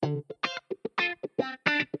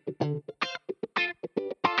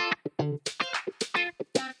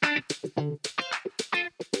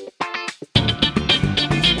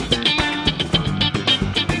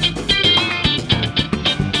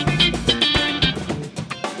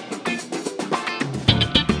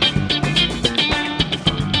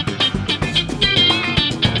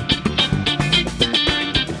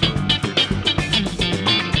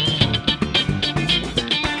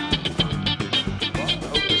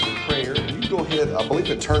ahead, I believe,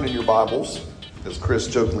 and turn in your Bibles, as Chris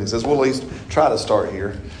jokingly says. We'll at least try to start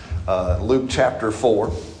here. Luke chapter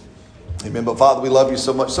 4. Amen. But Father, we love you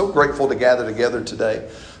so much. So grateful to gather together today.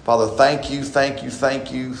 Father, thank you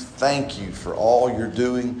for all you're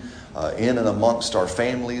doing in and amongst our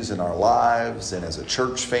families and our lives and as a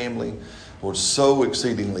church family. We're so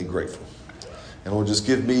exceedingly grateful. And Lord, just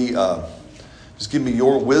give me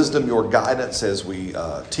your wisdom, your guidance as we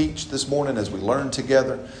teach this morning, as we learn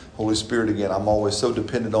together. Holy Spirit, again, I'm always so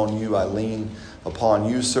dependent on you. I lean upon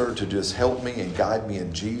you, sir, to just help me and guide me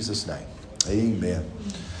in Jesus' name. Amen.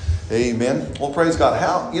 Amen. Well, praise God.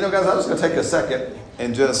 Guys, I'm just going to take a second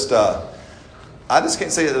and just, I just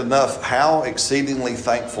can't say it enough how exceedingly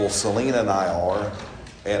thankful Selena and I are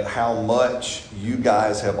at how much you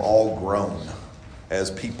guys have all grown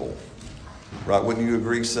as people. Right? Wouldn't you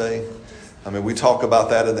agree, say? I mean, we talk about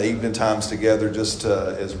that in the evening times together just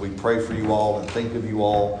as we pray for you all and think of you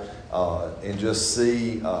all and just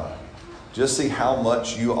see how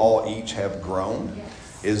much you all each have grown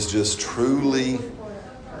is just truly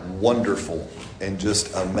wonderful and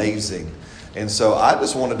just amazing. And so I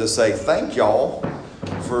just wanted to say thank y'all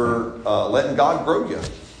for letting God grow you.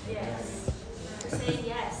 Yes. Say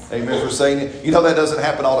yes. Amen. For saying it. You know that doesn't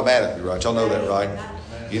happen automatically, right? Y'all know that, right?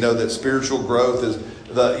 You know that spiritual growth is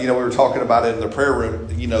we were talking about it in the prayer room.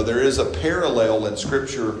 You know, there is a parallel in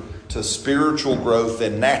Scripture to spiritual growth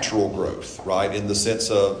and natural growth, right? In the sense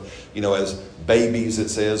of, as babies, it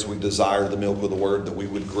says we desire the milk of the word that we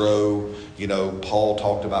would grow. Paul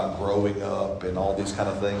talked about growing up and all these kind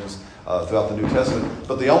of things throughout the New Testament.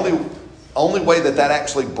 But the only way that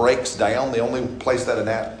actually breaks down, the only place that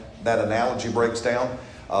analogy breaks down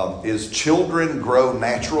is children grow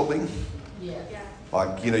naturally. Yeah.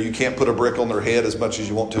 Like, you can't put a brick on their head as much as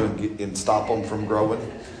you want to and stop them from growing.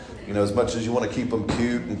 As much as you want to keep them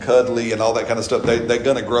cute and cuddly and all that kind of stuff, they're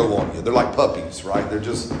going to grow on you. They're like puppies, right? They're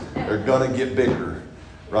going to get bigger,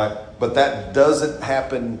 right? But that doesn't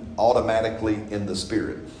happen automatically in the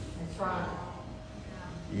Spirit. That's right.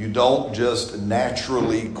 You don't just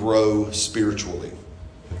naturally grow spiritually.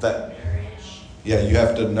 You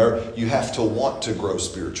have to want to grow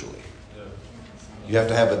spiritually. You have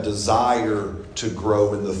to have a desire to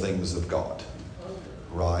grow in the things of God,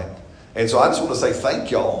 right? And so I just want to say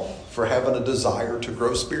thank y'all for having a desire to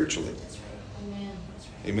grow spiritually. Amen.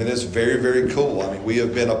 Amen. It's very, very cool. I mean, we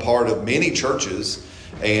have been a part of many churches,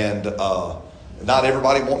 and not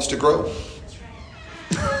everybody wants to grow.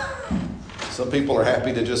 Some people are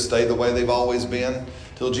happy to just stay the way they've always been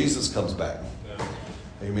till Jesus comes back.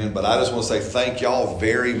 Amen. But I just want to say thank y'all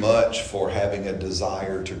very much for having a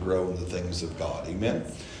desire to grow in the things of God. Amen.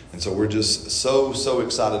 And so we're just so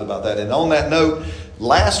excited about that. And on that note,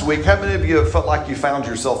 last week, how many of you felt like you found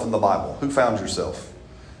yourself in the Bible? Who found yourself?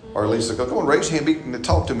 Or at least, come on, raise your hand and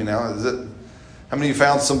talk to me now. How many of you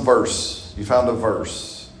found some verse? You found a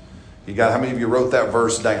verse. How many of you wrote that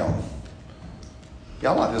verse down?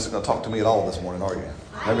 Y'all not just going to talk to me at all this morning, are you?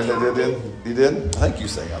 I mean, you did? Thank you,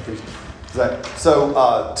 Sam. I appreciate it.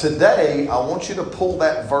 So today, I want you to pull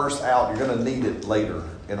that verse out. You're going to need it later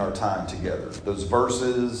in our time together. Those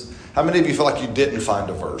verses. How many of you feel like you didn't find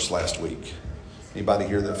a verse last week? Anybody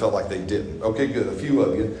here that felt like they didn't? Okay, good. A few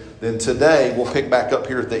of you. Then today, we'll pick back up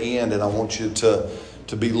here at the end, and I want you to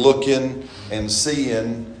be looking and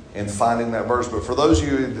seeing and finding that verse. But for those of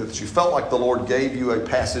you that you felt like the Lord gave you a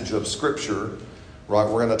passage of Scripture, right,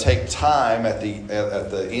 we're going to take time at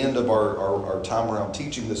the end of our time around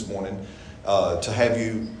teaching this morning to have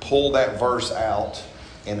you pull that verse out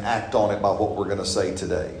and act on it by what we're going to say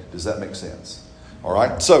today. Does that make sense? All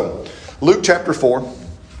right. So, Luke chapter 4,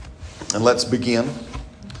 and let's begin.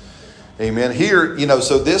 Amen. Here,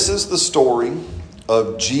 so this is the story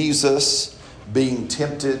of Jesus being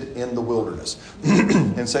tempted in the wilderness.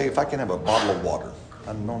 And say, if I can have a bottle of water.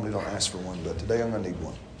 I normally don't ask for one, but today I'm going to need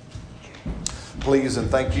one. Please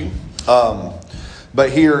and thank you.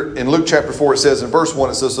 But here in Luke chapter 4, it says in verse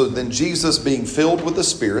 1, it says, so then Jesus, being filled with the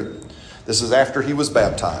Spirit, this is after he was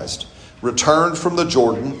baptized, returned from the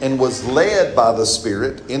Jordan and was led by the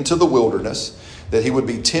Spirit into the wilderness, that he would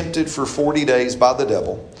be tempted for 40 days by the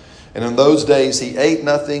devil. And in those days he ate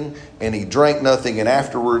nothing and he drank nothing, and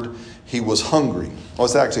afterward he was hungry. Well,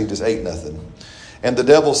 it's actually he just ate nothing. And the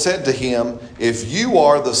devil said to him, if you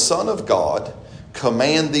are the Son of God,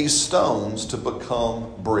 command these stones to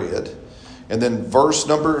become bread. And then verse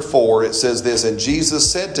number 4, it says this, and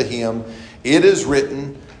Jesus said to him, it is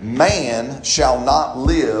written, man shall not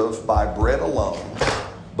live by bread alone,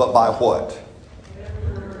 but by what?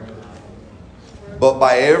 But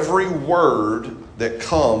by every word that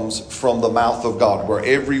comes from the mouth of God, or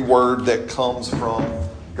every word that comes from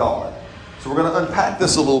God. So we're going to unpack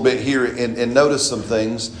this a little bit here and notice some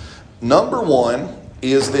things. Number one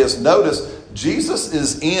is this. Notice, Jesus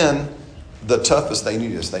is in the toughest thing.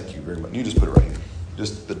 Thank you very much. You just put it right here.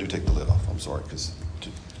 But do take the lid off. I'm sorry, because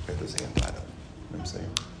got this hand tied up. You know what I'm saying?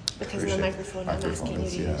 Because of the microphone, I'm asking you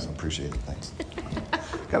to use. I appreciate it. Thanks.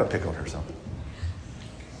 Got to pick on her something.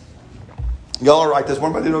 Y'all all right? Does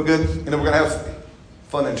everybody doing good? And then we're going to have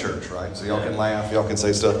fun in church, right? So y'all can laugh. Y'all can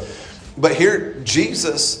say stuff. But here,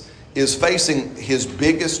 Jesus is facing his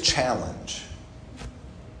biggest challenge,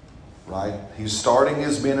 right? He's starting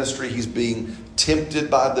his ministry. He's being tempted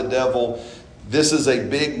by the devil. This is a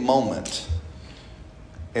big moment.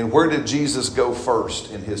 And where did Jesus go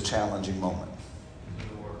first in his challenging moment?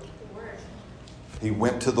 The Word. He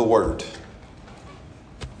went to the Word.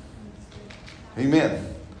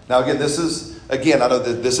 Amen. Now again, I know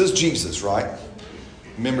that this is Jesus, right?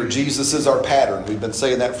 Remember, Jesus is our pattern. We've been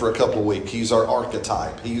saying that for a couple of weeks. He's our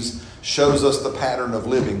archetype. He shows us the pattern of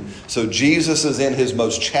living. So Jesus is in his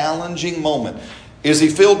most challenging moment. Is he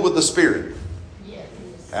filled with the Spirit? Yes.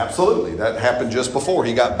 Absolutely. That happened just before.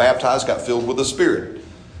 He got baptized, got filled with the Spirit.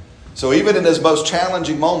 So even in his most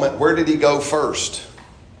challenging moment, where did he go first?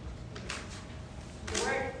 The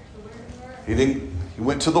Word. He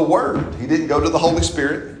went to the Word. He didn't go to the Holy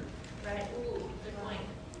Spirit. Right. Ooh, good point.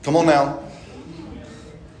 Come on now.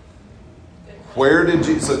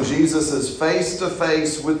 So Jesus is face to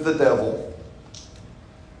face with the devil,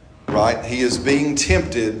 right? He is being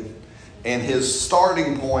tempted, and his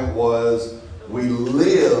starting point was, we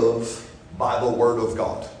live by the Word of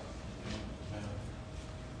God.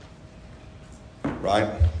 Right?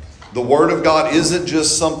 The Word of God isn't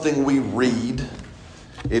just something we read.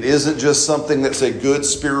 It isn't just something that's a good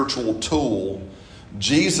spiritual tool.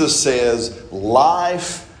 Jesus says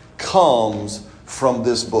life comes from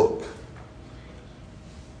this book.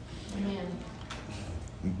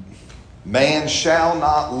 Man shall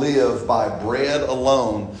not live by bread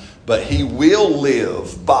alone, but he will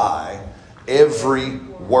live by every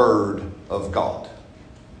word of God.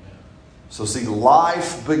 So see,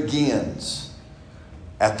 life begins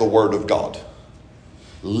at the Word of God.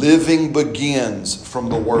 Living begins from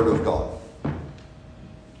the Word of God.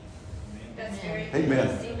 That's very good. Amen.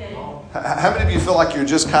 Amen. How many of you feel like you're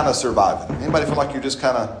just kind of surviving? Anybody feel like you're just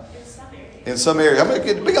kind of... In some area. I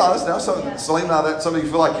mean, be honest now. Some of you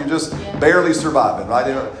feel like you're just barely surviving, right?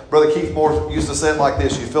 You know, Brother Keith Moore used to say it like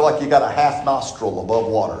this. You feel like you got a half nostril above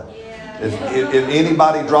water. If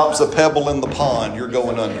anybody drops a pebble in the pond, you're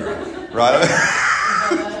going under, right?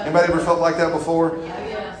 Anybody ever felt like that before?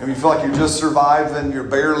 And you feel like you're just surviving.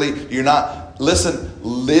 You're not. Listen,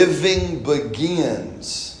 living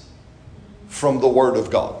begins from the Word of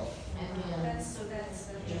God.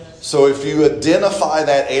 So if you identify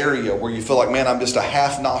that area where you feel like, man, I'm just a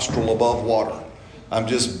half nostril above water. I'm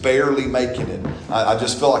just barely making it. I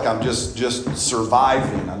just feel like I'm just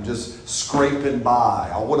surviving. I'm just scraping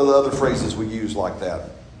by. What are the other phrases we use like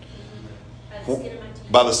that?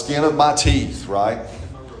 By the skin of my teeth, right?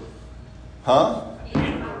 Huh?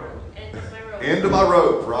 End of my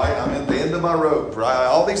rope, right? I'm at the end of my rope, right?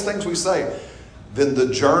 All these things we say. Then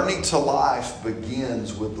the journey to life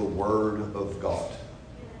begins with the Word of God.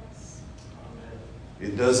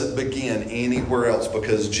 It doesn't begin anywhere else,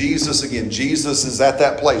 because Jesus is at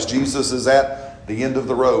that place. Jesus is at the end of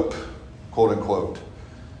the rope, quote unquote.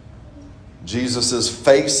 Jesus is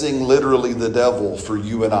facing literally the devil for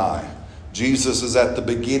you and I. Jesus is at the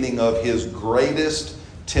beginning of his greatest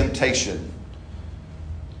temptation.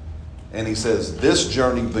 And he says, this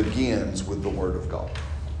journey begins with the Word of God.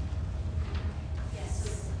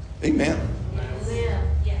 Yes. Amen.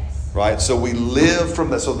 Yes. Right? So we live from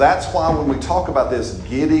that. So that's why when we talk about this,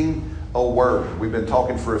 getting a word. We've been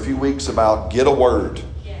talking for a few weeks about get a word.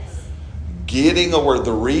 Yes. Getting a word.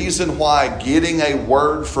 The reason why getting a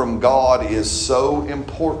word from God is so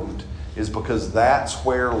important is because that's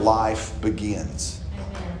where life begins.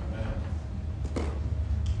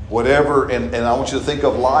 Whatever, and I want you to think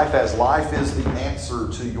of life as life is the answer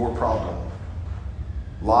to your problem.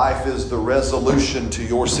 Life is the resolution to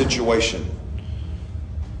your situation.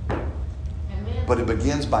 Amen. But it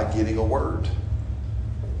begins by getting a word.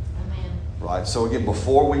 Amen. Right? So again,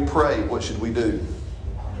 before we pray, what should we do?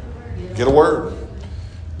 Get a word.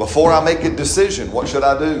 Before I make a decision, what should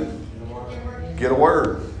I do? Get a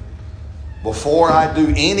word. Before I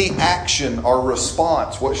do any action or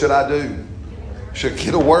response, what should I do? Should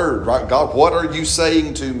get a word, right? God, what are you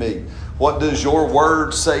saying to me? What does your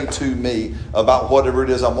word say to me about whatever it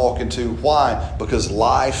is I'm walking to? Why? Because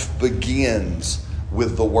life begins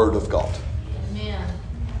with the Word of God. Amen.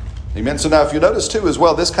 Amen. So now if you notice too as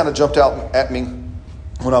well, this kind of jumped out at me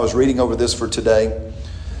when I was reading over this for today.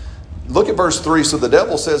 look at verse 3. So the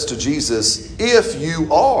devil says to Jesus, if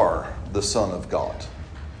you are the Son of God.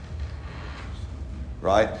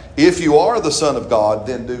 Right? If you are the Son of God,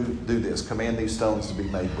 then do this. Command these stones to be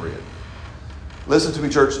made bread. Listen to me,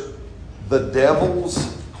 church. The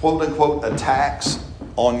devil's quote-unquote attacks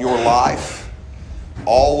on your life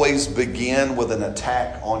always begin with an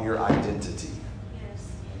attack on your identity.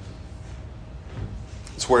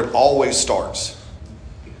 It's where it always starts.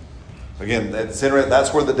 Again, that's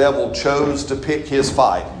where the devil chose to pick his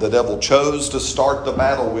fight. The devil chose to start the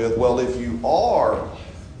battle with, well, if you are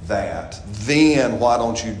that, then why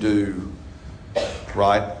don't you do,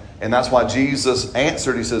 right? And that's why Jesus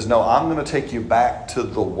answered. He says, no, I'm going to take you back to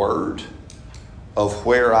the word of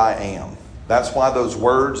where I am. That's why those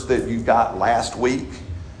words that you got last week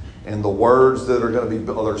and the words that are going to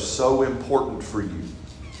be, are so important for you.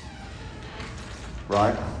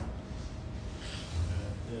 Right?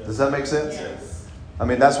 Does that make sense? Yes. I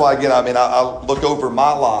mean, that's why, again, I look over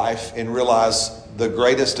my life and realize the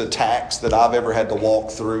greatest attacks that I've ever had to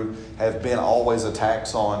walk through have been always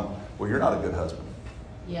attacks on, well, you're not a good husband.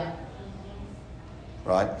 Yeah.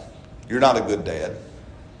 Right? You're not a good dad.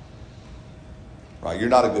 Right? You're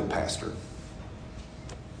not a good pastor.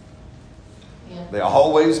 Yeah. They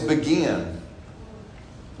always begin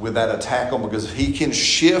with that attack on, because if he can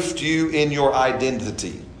shift you in your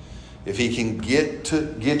identity, if he can get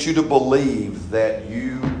you to believe that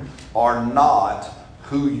you are not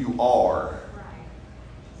who you are,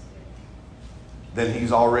 then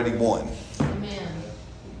he's already won. Amen.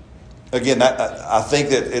 Again, I think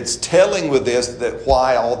that it's telling with this that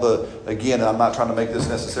why again, I'm not trying to make this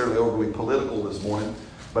necessarily overly political this morning,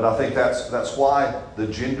 but I think that's why the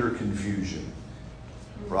gender confusion,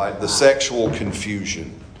 right? The sexual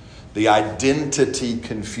confusion, the identity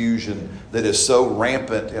confusion that is so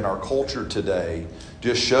rampant in our culture today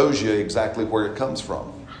just shows you exactly where it comes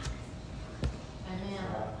from. Amen.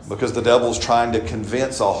 Because the devil's trying to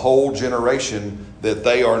convince a whole generation that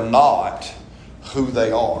they are not who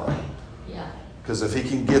they are. Yeah. Because if he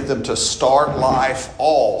can get them to start life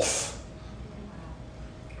off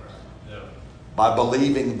by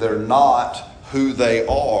believing they're not who they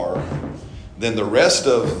are, then the rest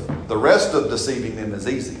of deceiving them is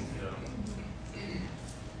easy.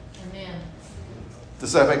 Amen.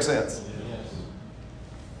 Does that make sense?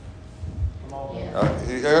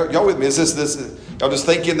 Yeah. Y'all with me? Is this? Y'all just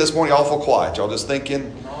thinking this morning? Awful quiet. Y'all just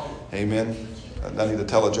thinking? Amen. I need to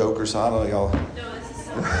tell a joke or something. I don't know, y'all. No, this is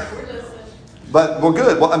so good. We're listening. But we're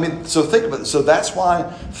good. Well, I mean, so think about it. So that's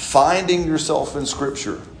why finding yourself in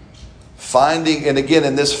Scripture, and again,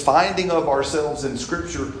 in this finding of ourselves in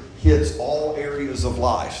Scripture hits all areas of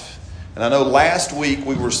life. And I know last week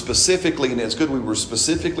we were specifically, and it's good, we were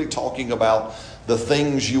specifically talking about the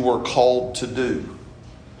things you were called to do.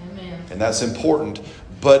 Amen. And that's important.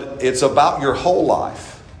 But it's about your whole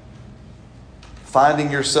life.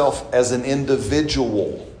 Finding yourself as an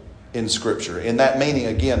individual in Scripture. In that meaning,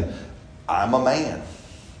 again, I'm a man.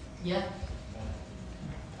 Yeah.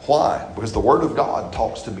 Why? Because the Word of God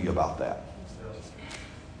talks to me about that.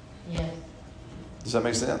 Yes. Does that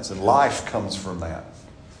make sense? And life comes from that.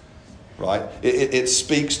 Right? It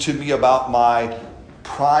speaks to me about my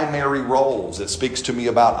primary roles. It speaks to me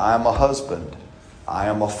about I am a husband. I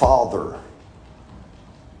am a father.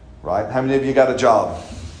 Right? How many of you got a job?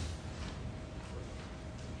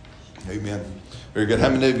 Amen. Very good. How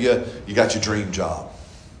many of you got your dream job?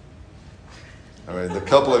 All right, a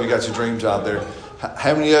couple of you got your dream job there.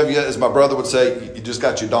 How many of you, as my brother would say, you just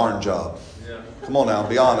got your darn job? Yeah. Come on now,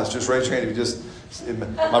 be honest. Just raise your hand if you just...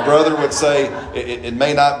 My brother would say, it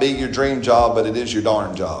may not be your dream job, but it is your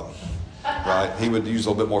darn job. Right? He would use a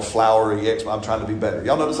little bit more flowery. I'm trying to be better.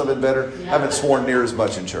 Y'all notice I've been better? I haven't sworn near as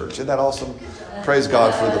much in church. Isn't that awesome? Praise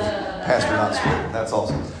God for the pastor not swearing. That's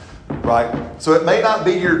awesome. Right? So it may not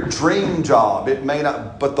be your dream job. It may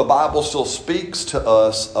not, but the Bible still speaks to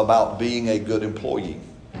us about being a good employee.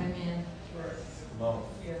 Amen.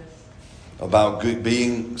 About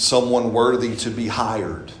being someone worthy to be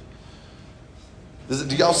hired.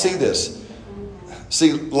 Do y'all see this?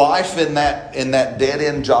 See, life in that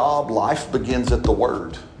dead-end job, life begins at the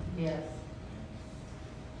Word. Yes.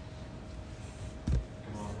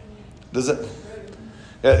 Does it?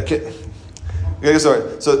 Yeah,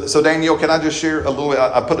 sorry. So Danielle, can I just share a little bit?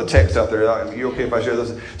 I put a text out there. Are you okay if I share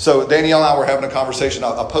this? So Danielle and I were having a conversation.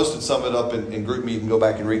 I posted some of it up in group me. You can go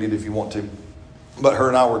back and read it if you want to. But her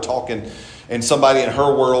and I were talking, and somebody in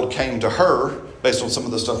her world came to her based on some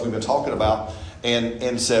of the stuff we've been talking about,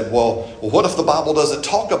 and said, well, what if the Bible doesn't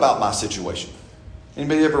talk about my situation?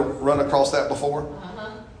 Anybody ever run across that before? Uh-huh.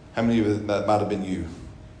 How many of you, that might have been you?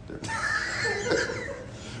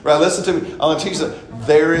 Right, listen to me. I'm going to teach you something.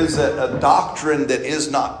 There is a doctrine that is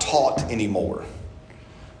not taught anymore.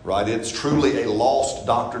 Right? It's truly a lost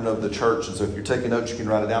doctrine of the church. And so if you're taking notes, you can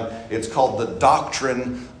write it down. It's called the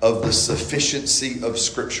doctrine of the sufficiency of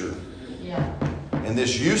Scripture. Yeah. And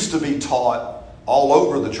this used to be taught all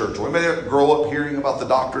over the church. Anybody ever grow up hearing about the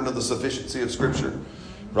doctrine of the sufficiency of Scripture?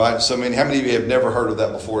 Right? So, how many of you have never heard of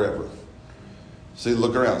that before ever? See,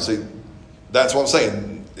 look around. See, that's what I'm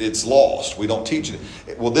saying. It's lost. We don't teach it.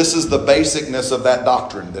 Well, this is the basicness of that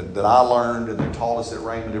doctrine that I learned and they taught us at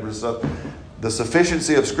Raymond and different stuff. The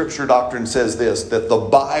sufficiency of Scripture doctrine says this, that the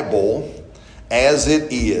Bible, as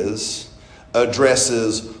it is,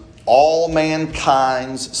 addresses all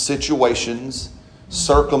mankind's situations,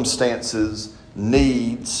 circumstances,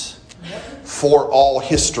 needs for all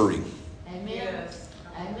history. Amen.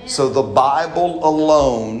 Amen. So the Bible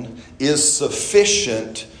alone is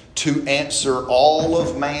sufficient to answer all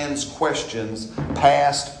of man's questions,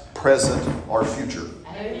 past, present, or future.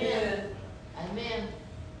 Amen. Amen.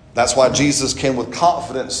 That's why Jesus can with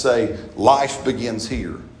confidence say, life begins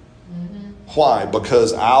here. Mm-hmm. Why?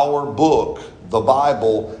 Because our book, the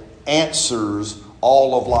Bible, answers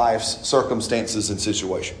all of life's circumstances and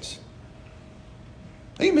situations.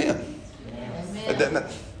 Amen. Amen.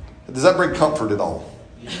 Does that bring comfort at all?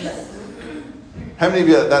 How many of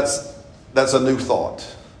you, that's a new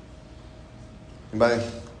thought? Anybody?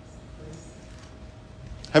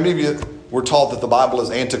 How many of you were taught that the Bible is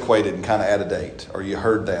antiquated and kind of out of date? Or you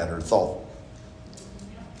heard that or thought?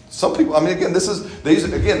 Some people, again, this is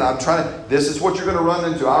what you're going to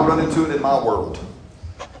run into. I run into it in my world.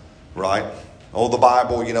 Right? Oh, the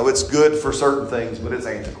Bible, it's good for certain things, but it's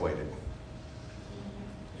antiquated.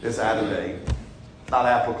 It's out of date. Not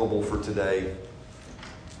applicable for today.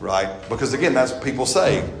 Right? Because again, that's what people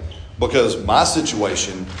say. Because my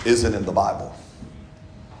situation isn't in the Bible.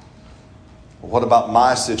 What about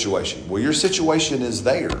my situation? Well, your situation is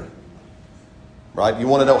there. Right? You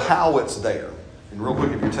want to know how it's there. And real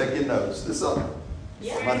quick, if you're taking notes, this up.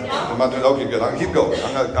 Yeah. Am I doing okay? Good. I can keep going.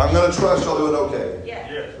 I'm going to trust y'all doing okay. Yeah.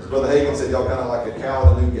 As Brother Hagan said, y'all kind of like a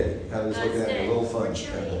cow at a new gate. You're kind of just looking at a little fun.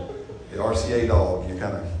 The RCA dog. You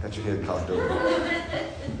kind of got your head cocked over.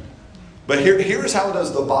 But here's how it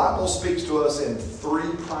does. The Bible speaks to us in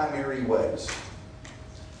three primary ways.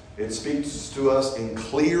 It speaks to us in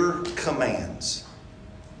clear commands.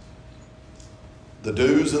 The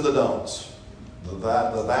do's and the don'ts. The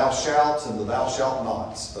thou shalt and the thou shalt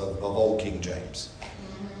nots of old King James.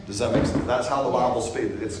 Does that make sense? That's how the Bible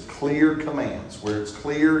speaks. It's clear commands. Where it's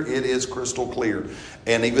clear, it is crystal clear.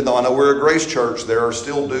 And even though I know we're a grace church, there are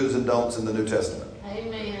still do's and don'ts in the New Testament.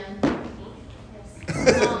 Amen.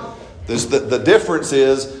 The difference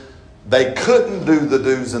is they couldn't do the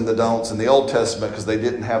do's and the don'ts in the Old Testament because they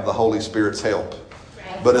didn't have the Holy Spirit's help.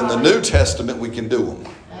 But in the New Testament, we can do them.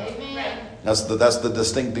 Amen. That's the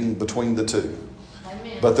distincting between the two.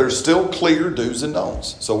 Amen. But there's still clear do's and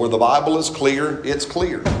don'ts. So where the Bible is clear, it's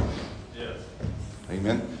clear. Yes.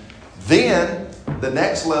 Amen. Then the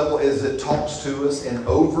next level is it talks to us in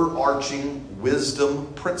overarching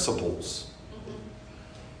wisdom principles.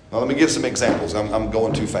 Now let me give some examples. I'm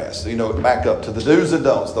going too fast. Back up to the do's and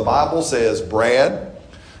don'ts. The Bible says, Brad,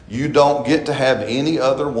 you don't get to have any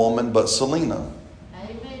other woman but Selena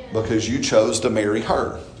Amen. because you chose to marry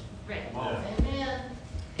her. Amen.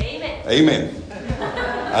 Amen. Amen.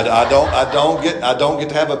 I don't get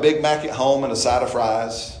to have a Big Mac at home and a side of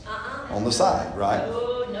fries on the side, right?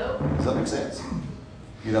 Oh, no. Does that make sense?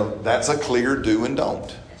 That's a clear do and don't.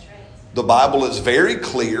 That's right. The Bible is very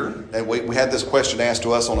clear, and we had this question asked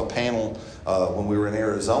to us on a panel when we were in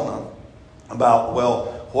Arizona about,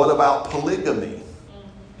 what about polygamy?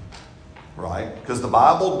 Right? Because the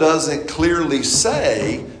Bible doesn't clearly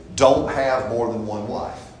say don't have more than one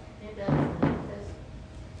wife. It does.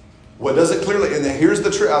 Well, does it clearly? And here's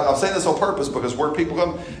the truth. I'm saying this on purpose because where people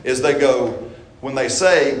come is they go, when they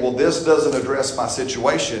say, well, this doesn't address my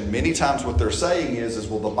situation, many times what they're saying is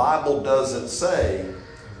well, the Bible doesn't say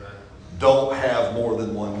don't have more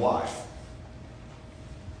than one wife.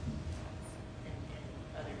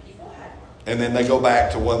 Other people had one. And then they go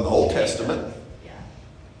back to when the Old Testament, Yeah.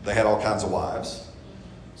 they had all kinds of wives.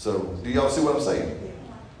 So do y'all see what I'm saying?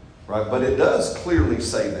 Right? But it does clearly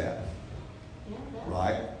say that.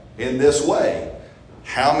 Right? In this way,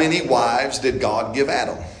 how many wives did God give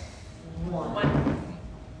Adam? One.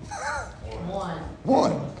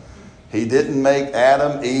 One. He didn't make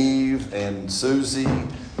Adam, Eve, and Susie,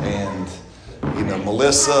 and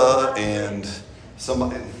Melissa, and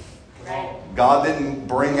somebody. Right. God didn't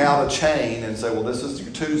bring out a chain and say, well, this is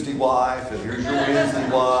your Tuesday wife, and here's your Wednesday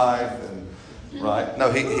wife, and Right?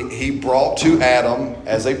 No, he brought to Adam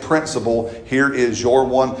as a principle, here is your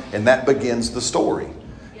one, and that begins the story.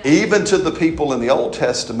 Yeah. Even to the people in the Old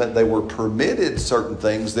Testament, they were permitted certain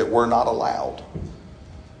things that were not allowed.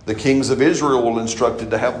 The kings of Israel were instructed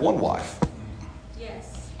to have one wife.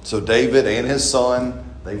 Yes. So David and his son,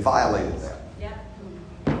 they violated that. Yeah.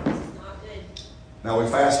 Not good. Now we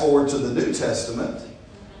fast forward to the New Testament,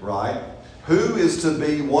 right? Who is to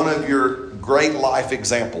be one of your great life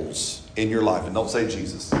examples in your life? And don't say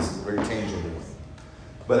Jesus. This is a very tangible one.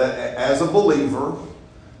 But as a believer,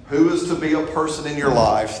 who is to be a person in your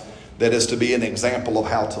life that is to be an example of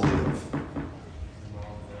how to live?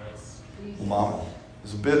 Mama.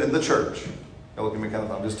 There's a bit in the church. Don't look at me kind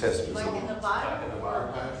of, I'm just testing you. Like in the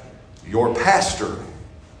Bible? Your pastor.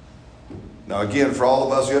 Now again, for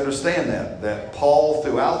all of us, you understand that Paul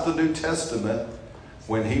throughout the New Testament,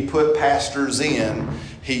 when he put pastors in,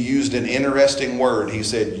 he used an interesting word. He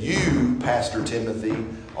said, you, Pastor Timothy,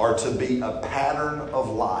 are to be a pattern of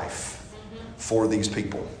life for these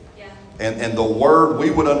people. Yeah. And the word, we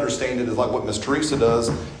would understand it as like what Miss Teresa does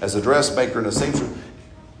as a dressmaker and a seamstress.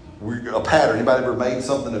 A pattern. Anybody ever made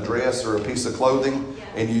something, a dress or a piece of clothing,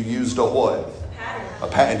 and you used a what? A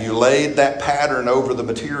pattern. And you laid that pattern over the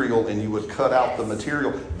material and you would cut out the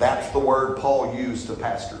material. That's the word Paul used to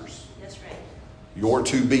pastors. That's right. You're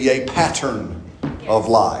to be a pattern of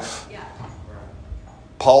life. Yeah.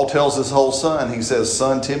 Paul tells his whole son, he says,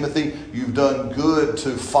 son Timothy, you've done good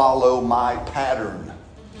to follow my pattern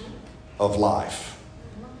of life.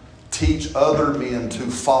 Teach other men to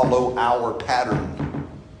follow our pattern.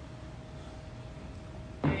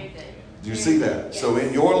 Very good. Do you see that? Yes. So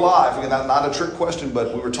in your life, again, not a trick question,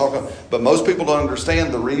 but we were talking, but most people don't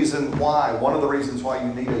understand the reason why. One of the reasons why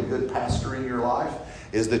you need a good pastor in your life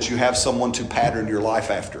is that you have someone to pattern your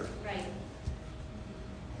life after. Right.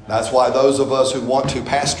 That's why those of us who want to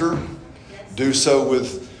pastor Yes. do so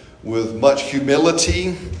with much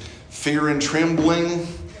humility, fear and trembling,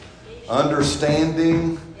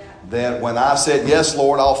 understanding that when I said, yes,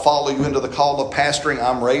 Lord, I'll follow you into the call of pastoring,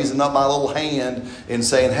 I'm raising up my little hand and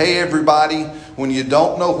saying, hey, everybody, when you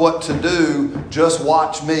don't know what to do, just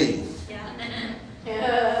watch me.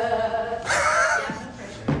 Yeah.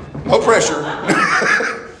 No pressure.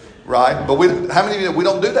 Right? But we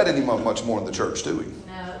don't do that anymore much more in the church, do we?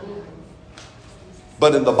 No.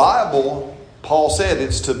 But in the Bible, Paul said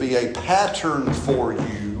it's to be a pattern for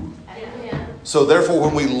you. Amen. So therefore,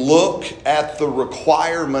 when we look at the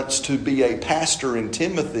requirements to be a pastor in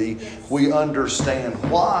Timothy, we understand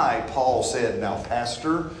why Paul said, now,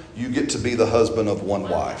 pastor, you get to be the husband of one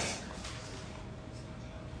wife.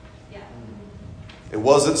 Yeah. It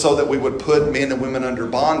wasn't so that we would put men and women under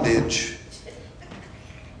bondage,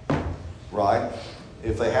 right?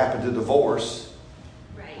 If they happen to divorce,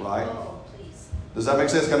 right? Oh, please. Does that make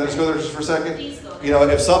sense? Can I just go there just for a second? Please go there. You know,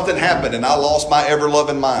 if something happened and I lost my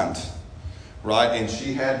ever-loving mind, right, and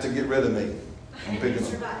she had to get rid of me, I'm picking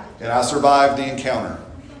and I survived the encounter.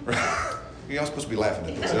 You're supposed to be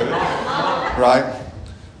laughing at this, right?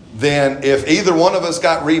 Then if either one of us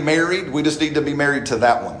got remarried, we just need to be married to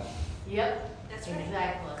that one. Yep. That's right.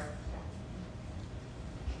 Exactly.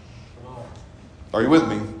 Are you with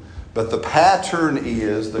me? But the pattern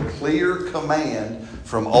is the clear command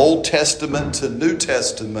from Old Testament to New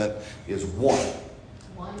Testament is one.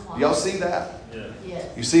 One Do wife. y'all see that? Yes.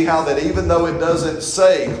 You see how that even though it doesn't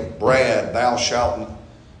say, Brad, thou shalt,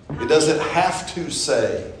 it doesn't have to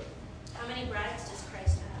say. How many brides does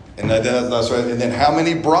Christ have? And that's right. And then how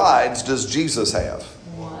many brides does Jesus have?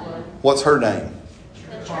 One. What's her name?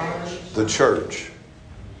 The church. The church.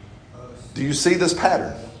 Do you see this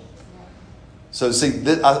pattern? So see,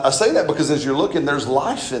 I say that because as you're looking, there's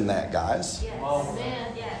life in that, guys. Yes.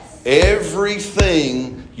 Amen. Yes.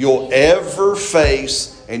 Everything you'll ever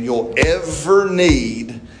face and you'll ever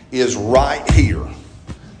need is right here.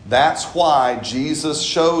 That's why Jesus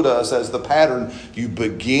showed us as the pattern, you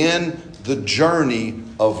begin the journey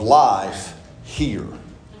of life here.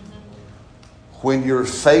 When you're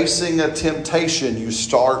facing a temptation, you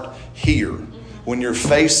start here. When you're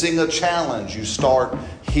facing a challenge, you start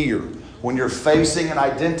here. When you're facing an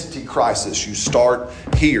identity crisis, you start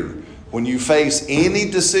here. When you face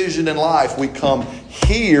any decision in life, we come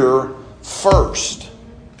here first.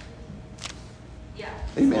 Yeah.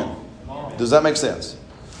 Amen. Does that make sense?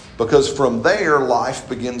 Because from there, life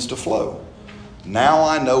begins to flow. Now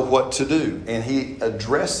I know what to do. And he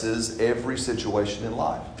addresses every situation in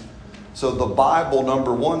life. So the Bible,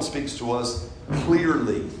 number one, speaks to us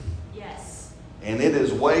clearly. Yes. And it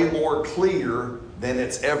is way more clear than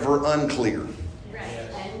it's ever unclear. Right.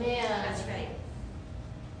 Amen. That's right.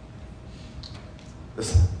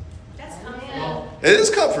 It's- That's comforting. It is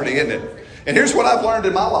comforting, isn't it? And here's what I've learned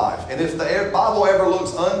in my life. And if the Bible ever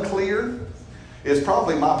looks unclear, it's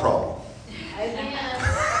probably my problem. Amen.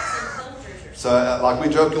 So like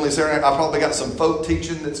we jokingly say, I probably got some folk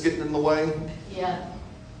teaching that's getting in the way. Yeah.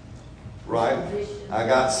 Right? I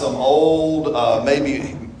got some old,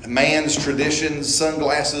 maybe man's traditions,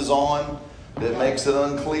 sunglasses on that makes it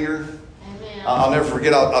unclear. Amen. I'll never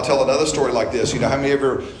forget, I'll tell another story like this. You know, how many of you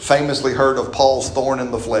ever famously heard of Paul's thorn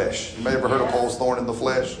in the flesh? You may have ever heard of Paul's thorn in the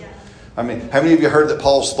flesh? Yeah. I mean, how many of you heard that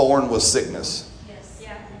Paul's thorn was sickness? Yes.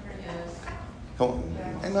 Yeah. Come on.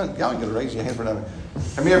 Ain't none, y'all ain't gonna raise your hand for nothing.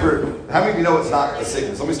 How many of you know it's not a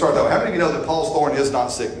sickness? Let me start that way. How many of you know that Paul's thorn is not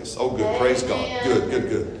sickness? Oh, good. Praise God.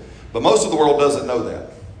 Good. But most of the world doesn't know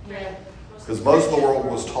that. Yeah. Because most of the world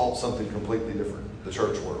was taught something completely different, the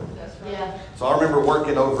church world. Yeah. So I remember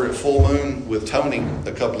working over at Full Moon with Tony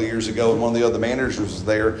a couple of years ago, and one of the other managers was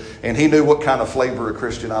there, and he knew what kind of flavor of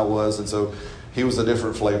Christian I was, and so he was a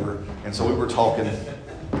different flavor. And so we were talking,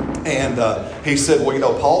 and he said, well, you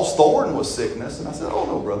know, Paul's thorn was sickness. And I said, oh,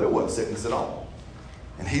 no, brother, it wasn't sickness at all.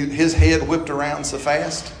 And his head whipped around so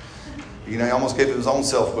fast, you know, he almost gave his own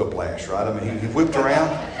self whiplash, right? I mean, he whipped around,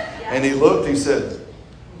 and he looked, he said,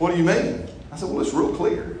 what do you mean? I said, well, it's real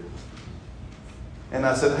clear. And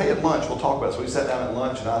I said, hey, at lunch, we'll talk about it. So we sat down at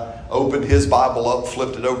lunch, and I opened his Bible up,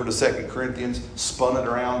 flipped it over to 2 Corinthians, spun it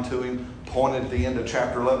around to him, pointed at the end of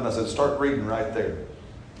chapter 11. I said, start reading right there.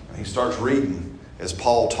 And he starts reading as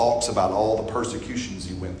Paul talks about all the persecutions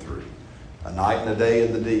he went through. A night and a day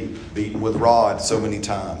in the deep, beaten with rod so many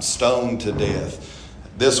times, stoned to death.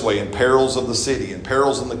 This way, in perils of the city, in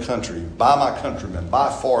perils in the country, by my countrymen,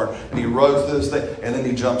 by foreign. And he wrote this thing, and then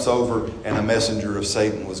he jumps over, and a messenger of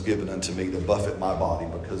Satan was given unto me to buffet my body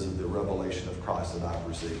because of the revelation of Christ that I've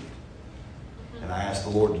received. And I asked the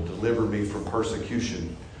Lord to deliver me from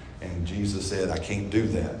persecution, and Jesus said, I can't do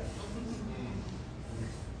that.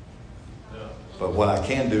 But what I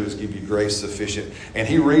can do is give you grace sufficient. And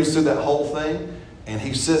he reads through that whole thing, and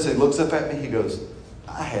he says, he looks up at me, he goes,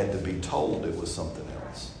 I had to be told it was something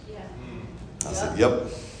else. Yeah. I said, yep.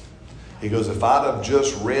 He goes, if I'd have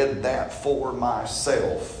just read that for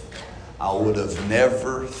myself, I would have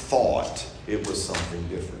never thought it was something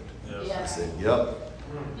different. Yeah. I said, yep.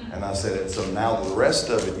 And I said, and so now the rest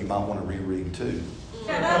of it you might want to reread too.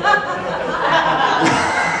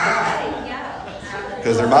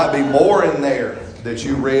 Because there might be more in there that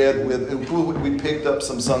you read with. We picked up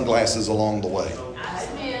some sunglasses along the way.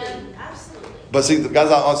 Amen. Absolutely. But see, guys,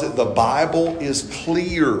 I said the Bible is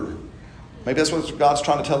clear. Maybe that's what God's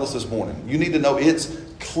trying to tell us this morning. You need to know it's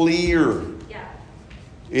clear. Yeah.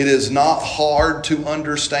 It is not hard to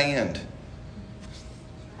understand.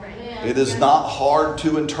 Amen. It is not hard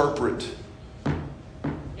to interpret.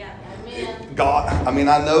 Yeah. Amen. God, I mean,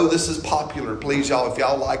 I know this is popular. Please, y'all, if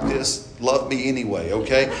y'all like this, love me anyway,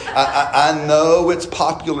 okay? I know it's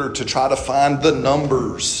popular to try to find the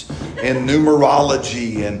numbers and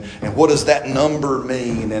numerology and what does that number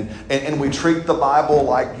mean? And we treat the Bible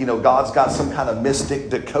like, you know, God's got some kind of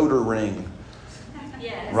mystic decoder ring.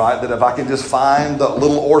 Yes. Right? That if I can just find the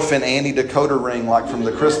little orphan Annie decoder ring like from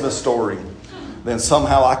the Christmas story, then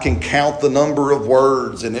somehow I can count the number of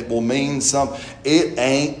words and it will mean something. It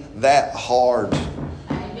ain't that hard.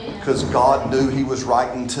 Amen. Because God knew He was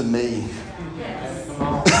writing to me. Yes.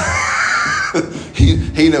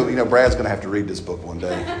 He knew, you know, Brad's going to have to read this book one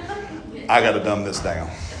day. I got to dumb this down.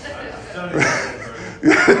 You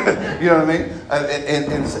know what I mean?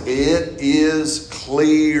 And it is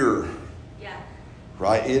clear. Yeah.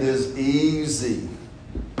 Right? It is easy.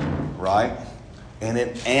 Right? And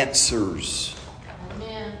it answers.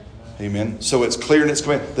 Amen. Amen. So it's clear in its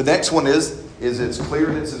command. The next one is it's clear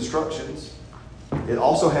in its instructions. It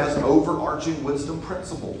also has overarching wisdom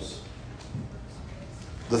principles.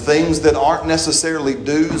 The things that aren't necessarily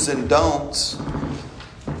do's and don'ts,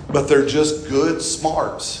 but they're just good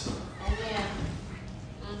smarts. Amen.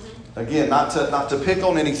 Again, not to pick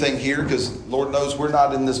on anything here, because Lord knows we're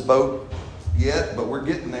not in this boat yet, but we're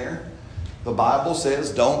getting there. The Bible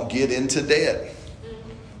says don't get into debt,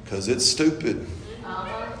 because it's stupid.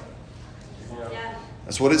 Uh-huh. Yeah.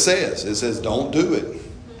 That's what it says. It says don't do it.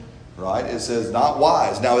 Right? It says not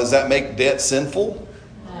wise. Now, does that make debt sinful?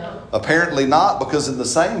 No. Apparently not, because in the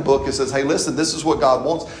same book it says, hey, listen, this is what God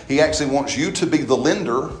wants. He actually wants you to be the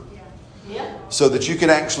lender Yep. so that you can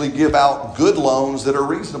actually give out good loans that are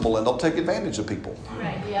reasonable and don't take advantage of people.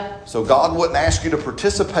 Right. Yep. So God wouldn't ask you to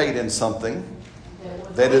participate in something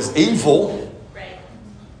that is evil. Right.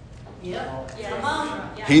 Yep. Yeah. Come on.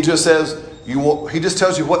 Yeah. He just says, He just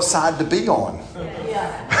tells you what side to be on.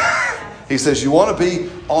 Yeah. He says you want to be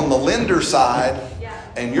on the lender side Yeah.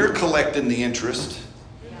 and you're collecting the interest.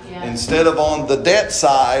 Yeah. instead of on the debt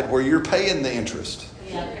side where you're paying the interest.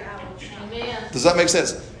 Yeah. Amen. Does that make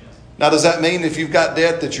sense? Now, does that mean if you've got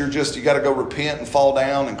debt that you got to go repent and fall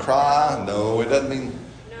down and cry? No, it doesn't mean.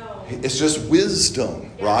 No. It's just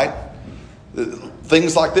wisdom, right?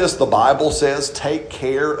 Things like this, the Bible says, take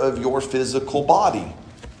care of your physical body.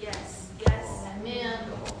 Yes. Yes. Amen.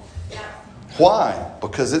 Yeah. Why?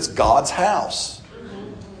 Because it's God's house.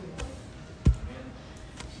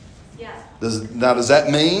 Yeah. Does that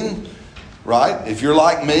mean, right? If you're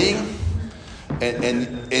like me,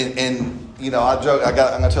 and you know, I joke. I'm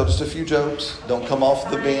going to tell just a few jokes. Don't come off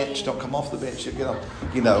the bench. Don't come off the bench.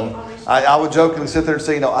 I would jokingly sit there and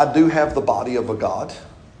say, I do have the body of a God.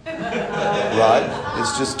 Right?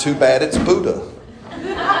 It's just too bad it's Buddha.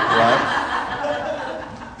 Right?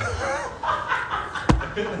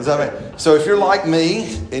 Does that mean? So if you're like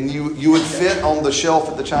me and you would fit on the shelf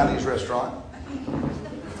at the Chinese restaurant,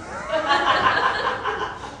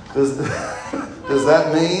 does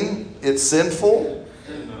that mean it's sinful?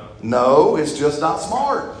 No, it's just not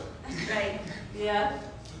smart. Right. Yeah.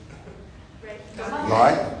 Right.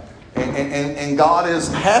 Right? And God is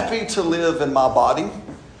happy to live in my body,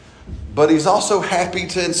 but He's also happy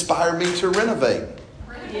to inspire me to renovate.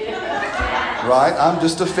 Yeah. Right? I'm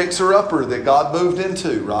just a fixer-upper that God moved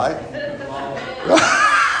into, right?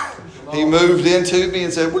 He moved into me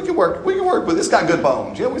and said, we can work with this. It's got good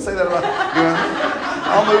bones. Yeah, we say that about,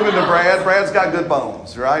 I'll move into Brad. Brad's got good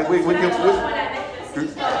bones, right?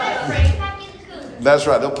 That's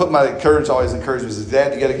right. They'll put my courage, always encourage me. Says,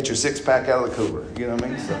 Dad, you got to get your 6-pack out of the cooler. You know what I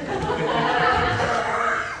mean? So.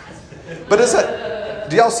 But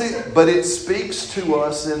do y'all see? But it speaks to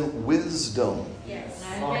us in wisdom. Yes.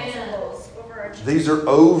 Amen. These are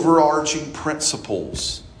overarching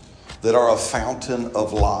principles that are a fountain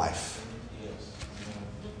of life.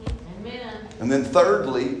 Amen. And then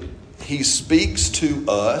thirdly, He speaks to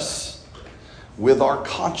us with our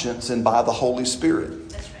conscience and by the Holy Spirit.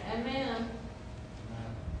 That's right. Amen.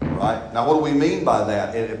 Right? Now, what do we mean by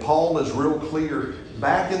that? And Paul is real clear.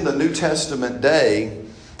 Back in the New Testament day,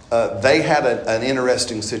 they had an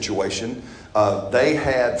interesting situation. They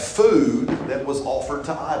had food that was offered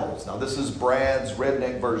to idols. Now, this is Brad's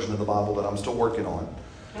redneck version of the Bible that I'm still working on.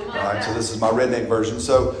 All right, so this is my redneck version.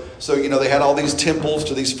 So they had all these temples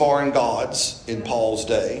to these foreign gods in Paul's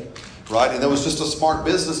day, right? And there was just a smart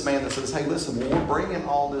businessman that says, hey, listen, when we're bringing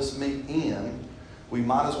all this meat in, we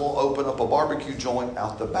might as well open up a barbecue joint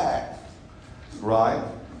out the back, right?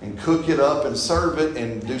 And cook it up and serve it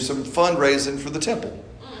and do some fundraising for the temple,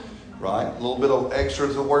 right? A little bit of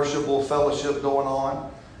extras of worship, a little fellowship going on,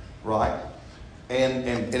 right?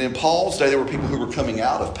 And in Paul's day, there were people who were coming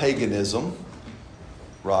out of paganism,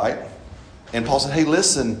 right? And Paul said, hey,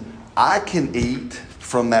 listen, I can eat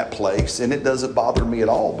from that place and it doesn't bother me at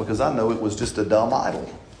all because I know it was just a dumb idol.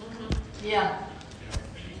 Yeah.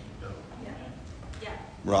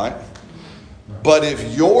 Right? But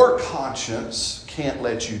if your conscience can't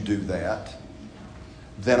let you do that,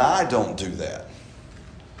 then I don't do that.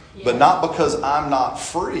 Yeah. But not because I'm not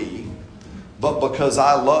free, but because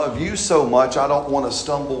I love you so much, I don't want to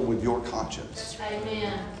stumble with your conscience.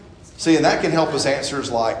 Amen. See, and that can help us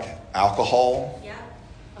answers like alcohol. Yeah.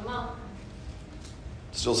 Come on.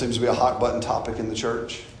 Still seems to be a hot button topic in the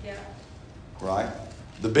church. Yeah. Right?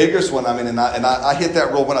 The biggest one, I hit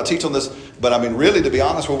that rule when I teach on this, but really, to be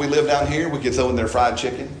honest, where we live down here, we could throw in their fried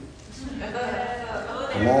chicken.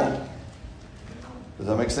 Come on. Does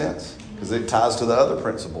that make sense? Because it ties to the other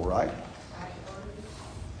principle, right?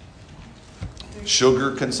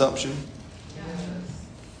 Sugar consumption.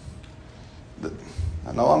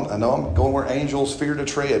 I know I'm going where angels fear to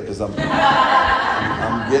tread because I'm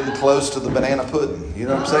getting close to the banana pudding. You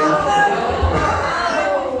know what I'm saying?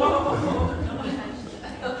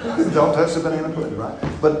 Don't touch the banana pudding, right?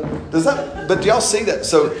 But do y'all see that?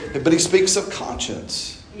 But he speaks of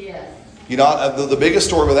conscience. Yes. The biggest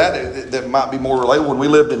story with that might be more relatable. When we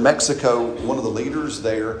lived in Mexico, one of the leaders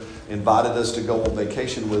there invited us to go on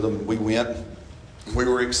vacation with them. We went. We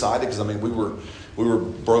were excited because we were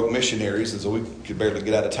broke missionaries, and so we could barely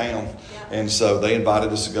get out of town. Yeah. And so they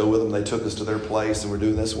invited us to go with them. They took us to their place, and we're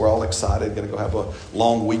doing this. We're all excited, going to go have a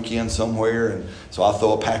long weekend somewhere. And so I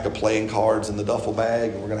throw a pack of playing cards in the duffel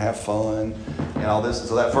bag, and we're going to have fun and all this. And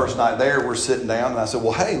so that first night there, we're sitting down, and I said,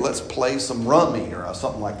 well, hey, let's play some rummy or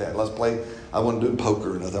something like that. Let's play. I wasn't doing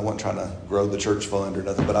poker or nothing. I wasn't trying to grow the church fund or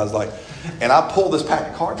nothing. But I was like, and I pulled this pack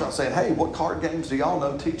of cards out saying, hey, what card games do y'all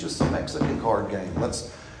know? Teach us some Mexican card game.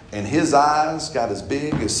 And his eyes got as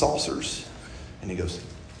big as saucers. And he goes,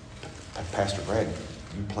 Pastor Brad,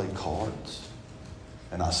 you play cards?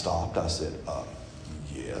 And I stopped. I said,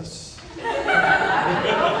 yes.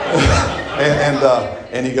 and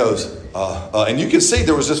And he goes, and you can see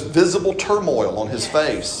there was just visible turmoil on his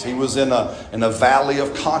face. He was in a valley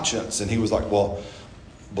of conscience. And he was like, well,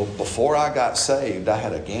 before I got saved, I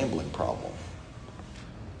had a gambling problem.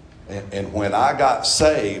 And when I got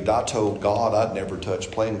saved, I told God I'd never touch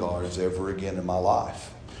playing cards ever again in my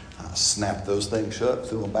life. I snapped those things shut,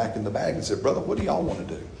 threw them back in the bag and said, brother, what do y'all want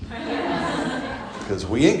to do? Because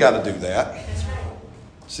we ain't got to do that.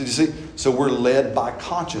 See, you see? So we're led by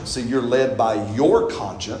conscience. See, you're led by your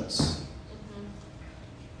conscience.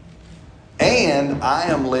 And I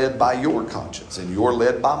am led by your conscience. And you're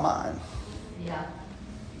led by mine. Yeah.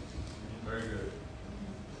 Very good.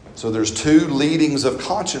 So there's two leadings of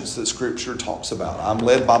conscience that Scripture talks about. I'm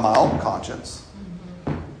led by my own conscience.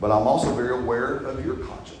 But I'm also very aware of your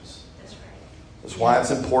conscience. That's right. That's why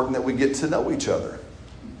it's important that we get to know each other.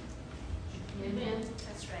 Amen.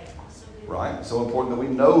 That's right. So good. Right? So important that we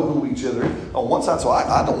know who each other is. On one side, so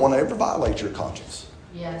I don't want to ever violate your conscience.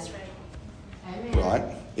 Yes. That's right. Amen. Right?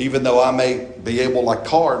 Even though I may be able, like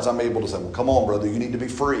cards, I'm able to say, well, come on, brother, you need to be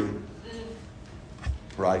free.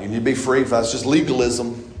 Right? You need to be free. That's just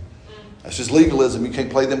legalism. That's just legalism. You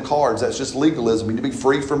can't play them cards. That's just legalism. You need to be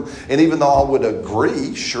free from, and even though I would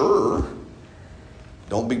agree, sure,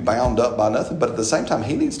 don't be bound up by nothing. But at the same time,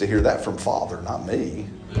 he needs to hear that from Father, not me.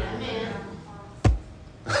 Amen.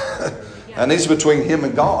 That needs to be between him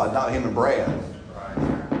and God, not him and Brad.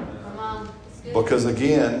 Come on. It's good. Because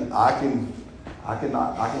again, I can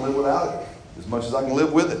live without it as much as I can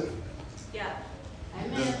live with it. Yeah.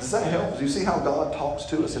 Amen. Does that help? Do you see how God talks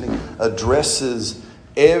to us and he addresses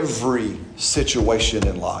every situation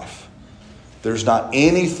in life? There's not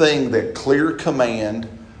anything that clear command,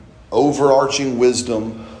 overarching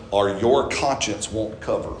wisdom, or your conscience won't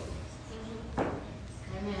cover. Amen.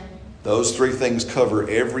 Those three things cover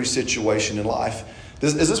every situation in life.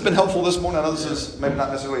 Has this been helpful this morning? I know this is maybe not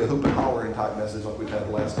necessarily a hoop and hollering type message like we've had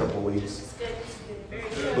the last couple of weeks. It's good. It's good. Very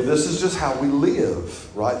good. But this is just how we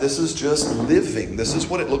live, right? This is just living. This is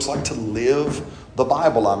what it looks like to live the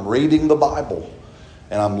Bible. I'm reading the Bible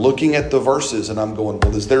and I'm looking at the verses and I'm going,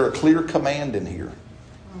 well, is there a clear command in here?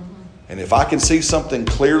 And if I can see something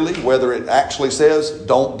clearly, whether it actually says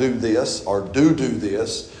don't do this or do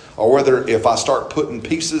this, or whether if I start putting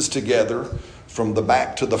pieces together from the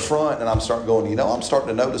back to the front and I'm starting going, I'm starting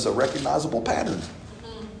to notice a recognizable pattern.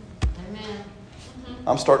 Amen.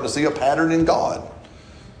 I'm starting to see a pattern in God.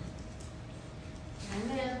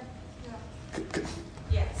 Amen.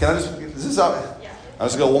 Yes. Can I just, is this how, Yeah. I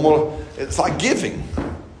just go one more. It's like giving,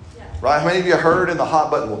 Yeah. right? How many of you heard in the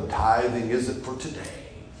hot button, well, tithing isn't for today?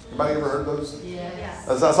 Anybody ever heard those? Yes.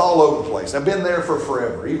 That's all over the place. I've been there for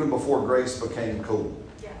forever, even before grace became cool.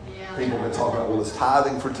 Yeah. Yeah. People have been talking about, well, is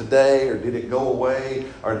tithing for today or did it go away?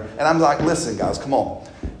 And I'm like, listen, guys, come on.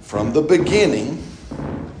 From the beginning,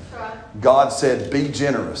 That's right. God said, be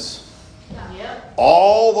generous. Yep.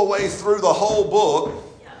 All the way through the whole book,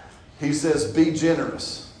 Yeah. he says, be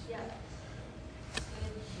generous. Yeah.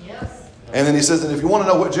 Yes. And then he says that if you want to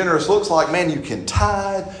know what generous looks like, man, you can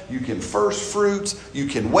tithe, you can first fruits, you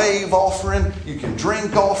can wave offering, you can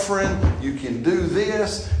drink offering, you can do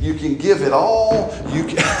this, you can give it all. You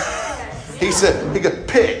can. He said,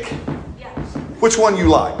 pick Yeah. which one you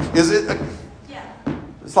like. Is it? Yeah.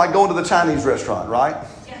 It's like going to the Chinese restaurant, right?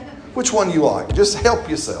 Yeah. Which one you like? Just help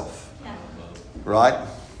yourself, Yeah. right?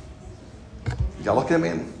 Y'all look at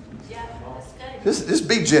me. Yeah. That's good. Just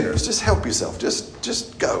be generous. Just help yourself.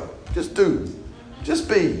 Just go. Just do. Just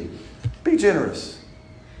be. Be generous.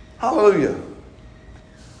 Hallelujah.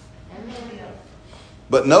 Amen.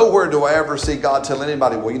 But nowhere do I ever see God tell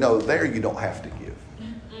anybody, well, there you don't have to give.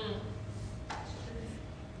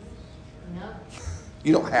 No.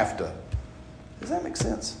 You don't have to. Does that make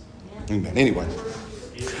sense? Yeah. Amen. Anyway,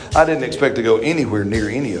 I didn't expect to go anywhere near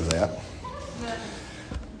any of that.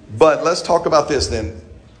 But let's talk about this then.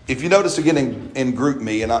 If you notice again in Group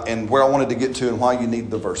Me and where I wanted to get to and why you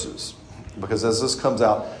need the verses. Because as this comes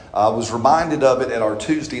out, I was reminded of it at our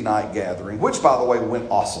Tuesday night gathering, which by the way went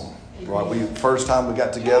awesome. Right? First time we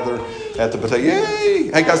got together at the potato.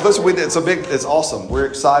 Yay! Hey guys, listen, it's awesome. We're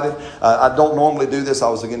excited. I don't normally do this. I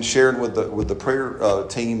was again sharing with the prayer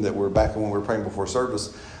team that we're back when we were praying before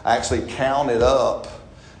service. I actually counted up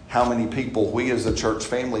how many people we as a church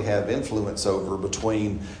family have influence over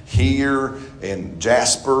between here and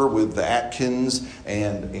Jasper with the Atkins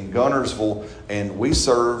and in Gunnersville, and we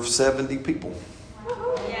serve 70 people.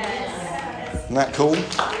 Yes. Isn't that cool?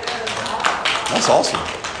 That's awesome.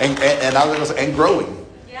 And I was going to say, and growing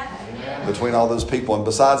Yeah. between all those people. And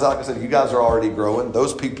besides, like I said, you guys are already growing.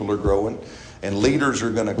 Those people are growing, and leaders are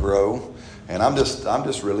going to grow. And I'm just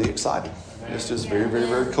really excited. It's just very, very,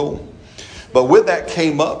 very cool. But with that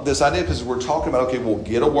came up this idea, because we're talking about, okay, we'll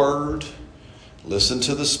get a word, listen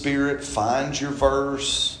to the Spirit, find your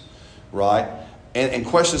verse, right? And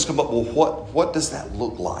questions come up, well, what does that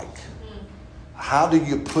look like? How do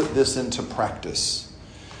you put this into practice?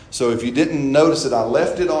 So if you didn't notice it, I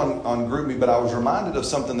left it on GroupMe, but I was reminded of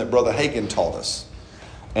something that Brother Hagin taught us.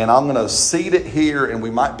 And I'm going to seed it here, and we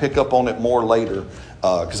might pick up on it more later,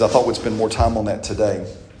 because I thought we'd spend more time on that today.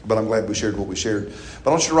 But I'm glad we shared what we shared. But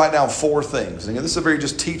I want you to write down 4 things. And again, this is a very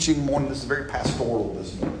just teaching morning. This is very pastoral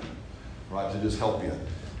this morning, right, to just help you.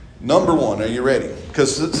 Number 1, are you ready?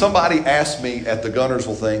 Because somebody asked me at the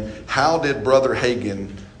Gunnersville thing, how did Brother Hagin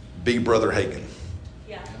be Brother Hagin?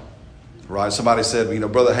 Yeah. Right? Somebody said,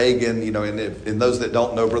 Brother Hagin, and those that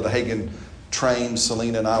don't know, Brother Hagin trained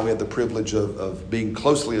Selena and I. We had the privilege of being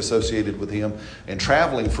closely associated with him and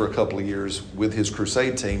traveling for a couple of years with his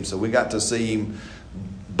crusade team. So we got to see him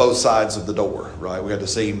both sides of the door, right? We got to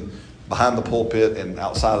see him behind the pulpit and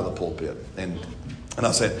outside of the pulpit. And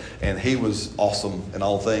I said, and he was awesome in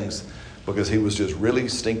all things because he was just really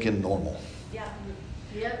stinking normal. Yeah.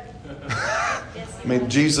 Yep. Yes, I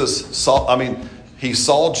mean, he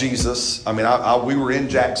saw Jesus. We were in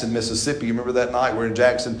Jackson, Mississippi. You remember that night? We're in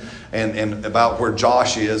Jackson and about where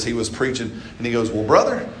Josh is, he was preaching and he goes, well,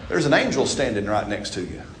 brother, there's an angel standing right next to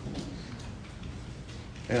you.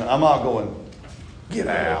 And I'm not going, get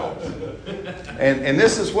out. And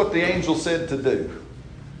this is what the angel said to do.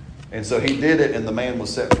 And so he did it and the man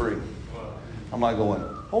was set free. I'm not going,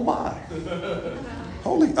 oh my.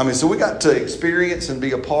 Holy. So we got to experience and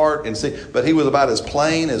be a part and see. But he was about as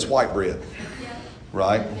plain as white bread.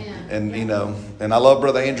 Right? And, and I love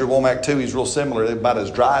Brother Andrew Womack too. He's real similar. They're about as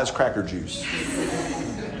dry as cracker juice.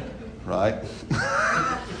 Right?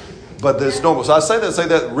 But it's normal. So I say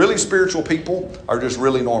that really spiritual people are just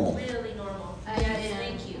really normal. Really normal.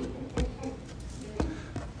 Thank you.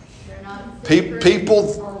 They're not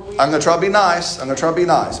People, I'm going to try to be nice.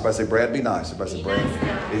 If I say, Brad, be nice. If I say,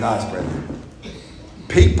 Brad, be nice, Brad.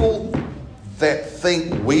 People that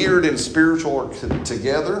think weird and spiritual are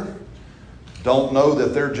together don't know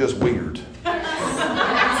that they're just weird.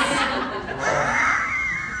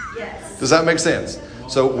 Yes. Does that make sense?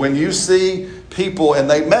 So when you see people, and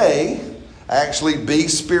they may actually be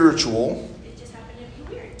spiritual, They just happen to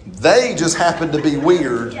be weird. they just happen to be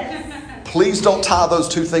weird. Yes. Please don't tie those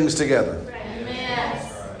two things together. Amen.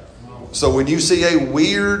 So when you see a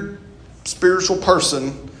weird spiritual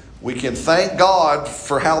person, we can thank God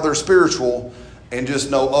for how they're spiritual and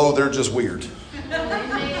just know, oh, they're just weird.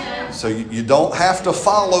 Amen. So you don't have to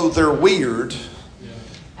follow their weird.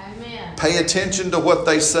 Amen. Pay attention to what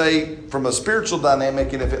they say from a spiritual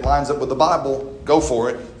dynamic, and if it lines up with the Bible, go for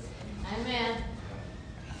it. Amen.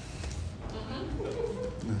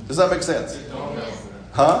 Does that make sense? Amen.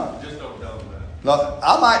 Huh? Just don't tell them that. No,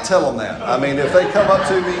 I might tell them that. If they come up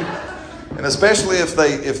to me, and especially if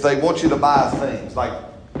they want you to buy things. Like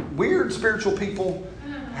weird spiritual people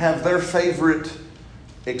have their favorite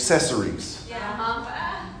accessories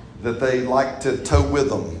that they like to tow with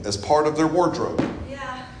them as part of their wardrobe.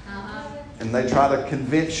 And they try to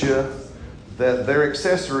convince you that their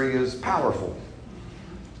accessory is powerful.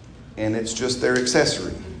 And it's just their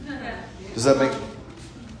accessory. Does that make...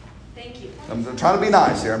 Thank you. I'm trying to be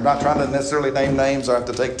nice here. I'm not trying to necessarily name names or have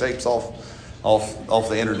to take tapes off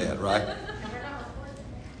the internet, right?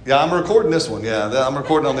 Yeah, I'm recording this one. Yeah, I'm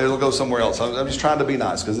recording on there. It'll go somewhere else. I'm just trying to be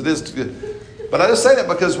nice because it is good. But I just say that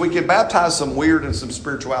because we can baptize some weird and some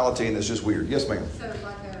spirituality, and it's just weird. Yes, ma'am. So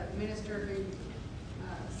like a minister who,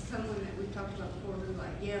 someone that we've talked about before who like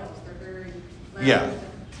yells, they're very loud. Yeah.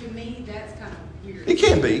 To me, that's kind of weird. It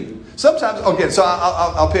can be. Sometimes, okay, so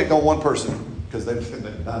I'll pick on one person because I know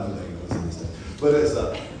they know this. But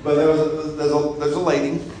there's a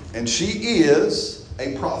lady, and she is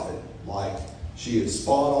a prophet. Like, she is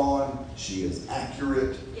spot on. She is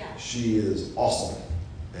accurate. Yeah. She is awesome.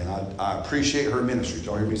 And I appreciate her ministry. Did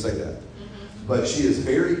y'all hear me say that? But she is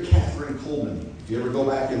very Catherine Kuhlman. If you ever go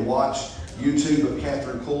back and watch YouTube of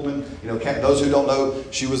Catherine Kuhlman, those who don't know,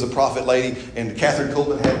 she was a prophet lady. And Catherine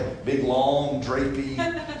Kuhlman had big, long, drapey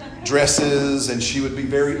dresses. And she would be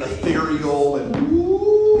very ethereal and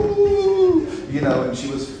and she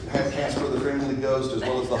had Casper the Friendly Ghost as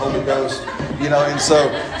well as the Holy Ghost, and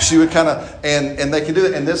so she would kind of, and they can do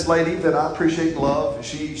it. And this lady that I appreciate and love,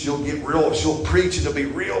 she'll preach and it'll be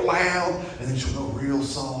real loud, and then she'll go real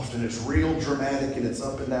soft, and it's real dramatic, and it's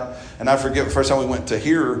up and down. And I forget the first time we went to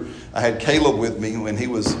hear her, I had Caleb with me when he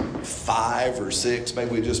was 5 or 6.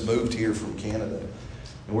 Maybe we just moved here from Canada.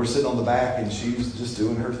 And we're sitting on the back, and she's just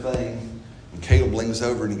doing her thing. And Caleb leans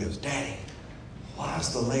over and he goes, "Daddy, why is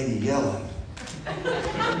the lady yelling?" And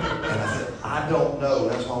I said, I don't know.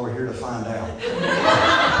 That's why we're here to find out.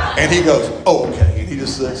 And he goes, oh, okay. And he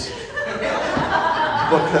just says,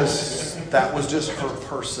 because that was just her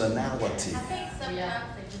personality. I think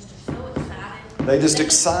sometimes they just are so excited. They just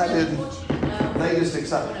excited. Really want you to know. They just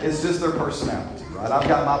excited. It's just their personality, right? I've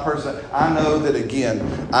got my person. I know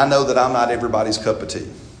that I'm not everybody's cup of tea.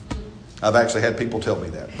 I've actually had people tell me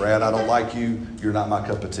that. Brad, I don't like you. You're not my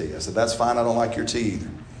cup of tea. I said, that's fine. I don't like your tea either.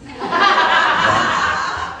 Right?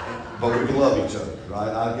 But we can love each other, right?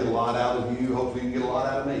 I get a lot out of you. Hopefully you get a lot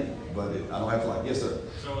out of me. But I don't have to like, yes, sir.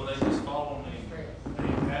 So will they just follow a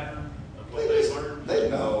pattern of what They they just, learned?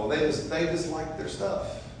 they just like their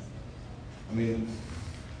stuff. I mean,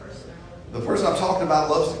 the person I'm talking about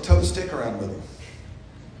loves to tote a stick around with him.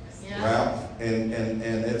 Yeah. Right? And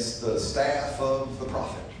it's the staff of the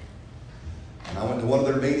prophet. And I went to one of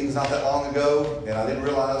their meetings not that long ago, and I didn't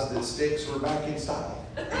realize that sticks were back in style.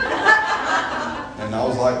 And I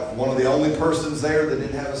was like one of the only persons there that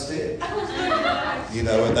didn't have a stick. You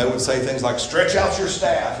know, and they would say things like, stretch out your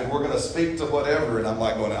staff, and we're going to speak to whatever. And I'm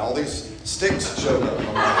like going, all these sticks showed up.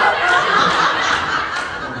 I'm like,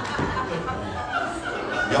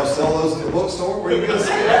 y'all sell those in the bookstore? Where are you going to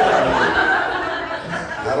see it?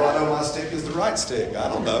 How do I know my stick is the right stick? I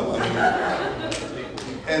don't know. I mean,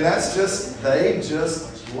 and that's just, they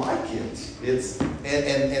just like it. It's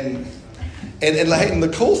and the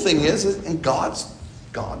cool thing is, and God's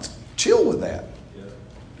chill with that.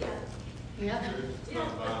 Yeah.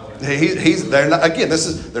 They're not, again,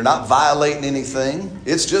 they're not violating anything.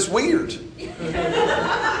 It's just weird.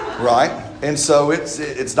 Right? And so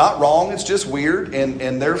it's not wrong, it's just weird,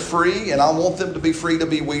 and they're free, and I want them to be free to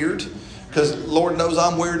be weird. Because Lord knows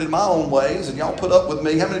I'm weird in my own ways, and y'all put up with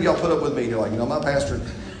me. How many of y'all put up with me? You're like, my pastor,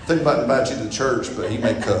 think about inviting you to church, but he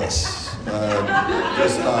may cuss.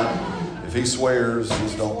 Just not. If he swears,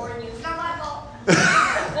 just don't. It's not my fault.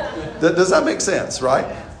 Does that make sense,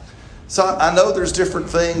 right? So I know there's different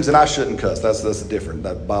things, and I shouldn't cuss. That's the different.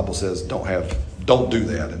 That Bible says don't do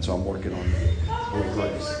that, and so I'm working on with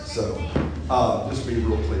grace. So just be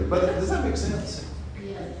real clear. But does that make sense?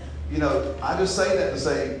 Yeah. I just say that to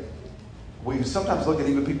say, we sometimes look at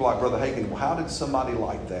even people like Brother Hagin. Well, how did somebody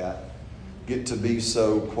like that get to be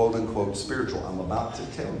so quote unquote spiritual? I'm about to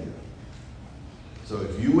tell you. So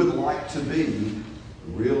if you would like to be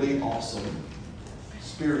really awesome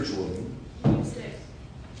spiritually,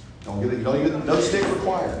 don't even no stick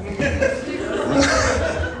required.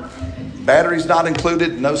 Batteries not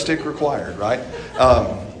included, no stick required, right?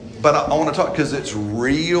 But I want to talk because it's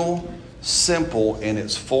real simple and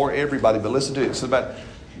it's for everybody. But listen to it.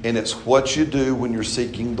 It's what you do when you're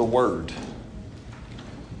seeking the Word.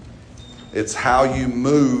 It's how you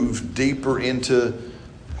move deeper into,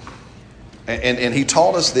 and he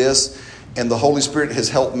taught us this, and the Holy Spirit has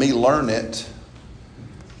helped me learn it.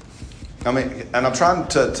 I mean, and I'm trying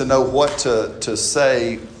to know what to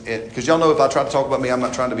say, because y'all know if I try to talk about me, I'm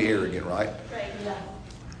not trying to be arrogant, right? Right. Yeah.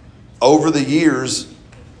 Over the years,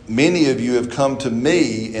 many of you have come to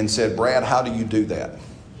me and said, Brad, how do you do that?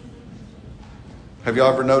 Have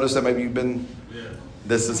y'all ever noticed that? Maybe you've been,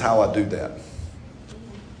 this is how I do that.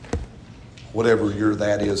 Whatever your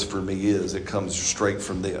that is for me is, it comes straight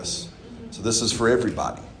from this. So this is for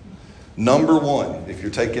everybody. Number one, if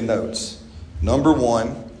you're taking notes, number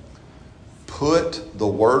one, put the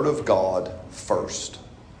Word of God first.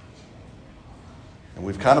 And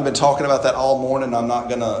we've kind of been talking about that all morning. I'm not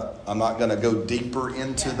gonna go deeper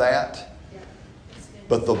into that.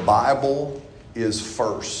 But the Bible is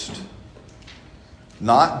first.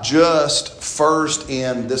 Not just first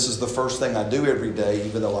in this is the first thing I do every day,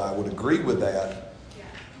 even though I would agree with that.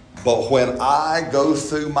 But when I go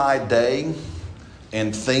through my day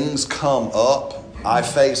and things come up, I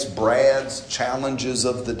face Brad's challenges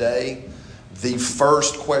of the day. The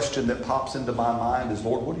first question that pops into my mind is,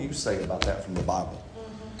 Lord, what do you say about that from the Bible?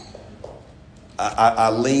 I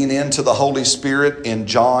lean into the Holy Spirit in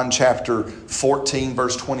John chapter 14,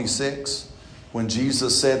 verse 26. When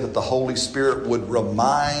Jesus said that the Holy Spirit would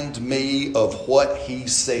remind me of what He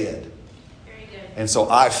said. Very good. And so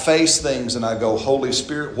I face things and I go, Holy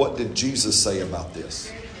Spirit, what did Jesus say about this?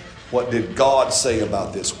 Very good. What did God say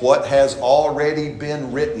about this? What has already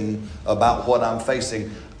been written about what I'm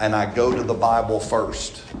facing? And I go to the Bible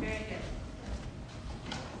first. Very good.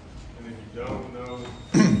 And if you don't know,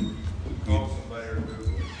 call somebody or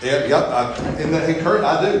Google it. I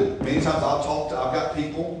do. Many times I've got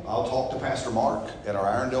people, I'll talk to Pastor Mark at our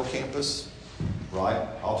Irondale campus, right?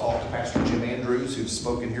 I'll talk to Pastor Jim Andrews, who's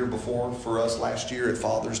spoken here before for us last year at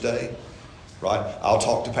Father's Day, right? I'll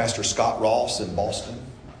talk to Pastor Scott Ross in Boston,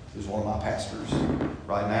 who's one of my pastors.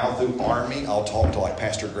 Right now, through Army, I'll talk to like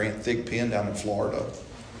Pastor Grant Thigpen down in Florida.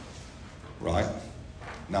 Right?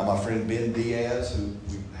 Now, my friend Ben Diaz, who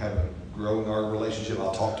we have growing our relationship,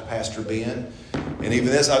 I'll talk to Pastor Ben. And even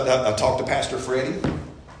this, I talked to Pastor Freddie.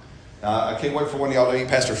 I can't wait for one of y'all to meet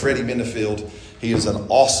Pastor Freddie Benefield. He is an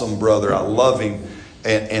awesome brother. I love him.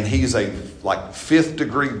 And he's a like 5th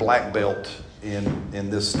degree black belt in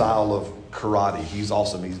this style of karate. He's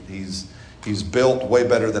awesome. He's built way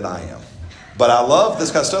better than I am. But I love this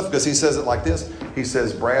kind of stuff because he says it like this. He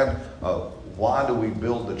says, Brad, why do we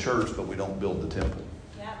build the church but we don't build the temple?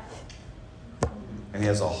 Yeah. And he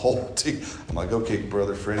has a whole team. I'm like, okay,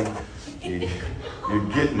 Brother Freddie, you're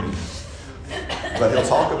getting me. But he'll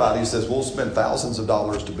talk about it. He says, we'll spend thousands of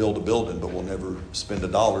dollars to build a building, but we'll never spend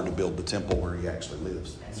 $1 to build the temple where he actually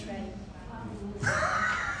lives. That's right.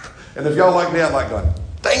 And if y'all like me, I'm like going,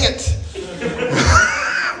 dang it.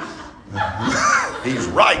 He's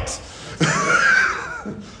right.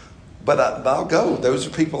 But I'll go. Those are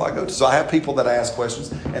people I go to. So I have people that ask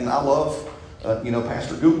questions. And I love,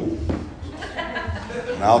 Pastor Google.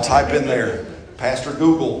 And I'll type in there, Pastor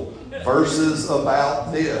Google, verses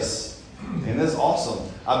about this. And it's awesome.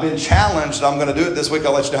 I've been challenged. I'm going to do it this week.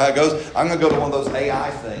 I'll let you know how it goes. I'm going to go to one of those AI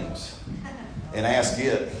things and ask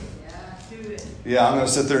it. Yeah, I'm going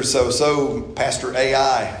to sit there. So, Pastor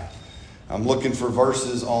AI, I'm looking for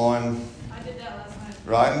verses on. I did that last night.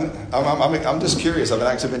 Right? I'm just curious. I've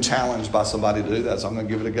actually been challenged by somebody to do that, so I'm going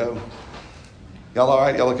to give it a go. Y'all all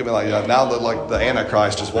right? Y'all look at me like now that like the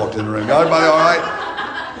Antichrist just walked in the room. Y'all everybody all right?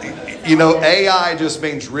 AI just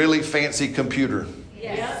means really fancy computer.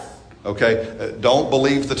 Yes. Okay? Don't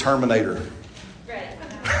believe the Terminator. Right.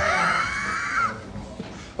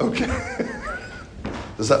 Okay?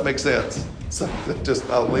 Does that make sense? So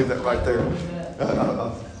I'll leave that right there.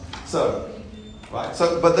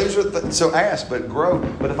 But these are so ask, but grow.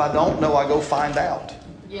 But if I don't know, I go find out.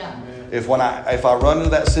 Yeah. If I run into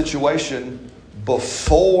that situation,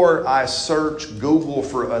 before I search Google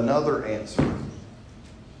for another answer,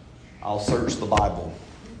 I'll search the Bible.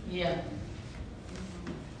 Yeah.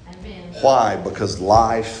 Amen. Why? Because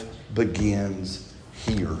life begins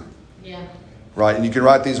here. Yeah. Right? And you can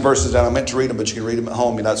write these verses down. I meant to read them, but you can read them at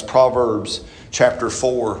home. That's Proverbs chapter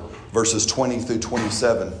 4, verses 20 through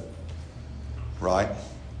 27. Right?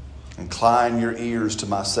 Incline your ears to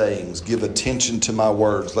my sayings. Give attention to my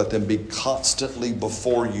words. Let them be constantly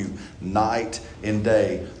before you, night and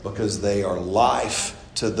day, because they are life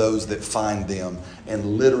to those that find them,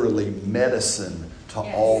 and literally medicine to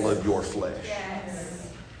all of your flesh. Yes.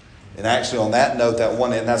 And actually on that note, that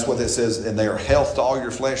one, and that's what it says, and they are health to all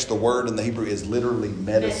your flesh. The word in the Hebrew is literally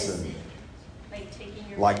medicine.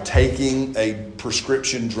 Like taking a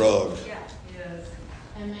prescription drug. Yeah. Yes.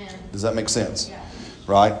 Amen. Does that make sense? Yeah.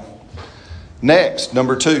 Right? Next,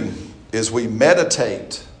 number 2, is we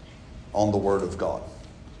meditate on the Word of God.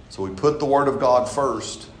 So we put the Word of God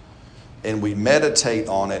first, and we meditate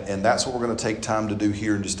on it, and that's what we're going to take time to do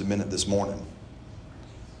here in just a minute this morning.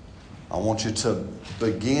 I want you to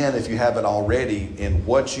begin, if you haven't already, in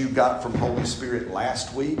what you got from Holy Spirit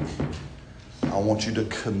last week. I want you to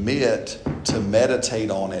commit to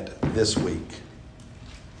meditate on it this week.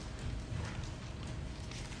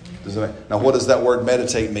 Now, what does that word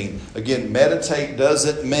meditate mean? Again, meditate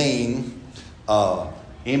doesn't mean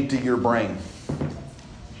empty your brain.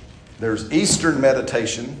 There's Eastern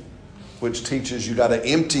meditation, which teaches you got to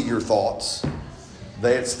empty your thoughts.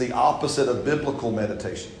 That's the opposite of biblical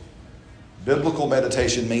meditation. Biblical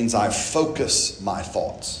meditation means I focus my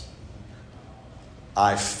thoughts.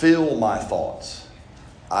 I fill my thoughts.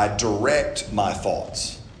 I direct my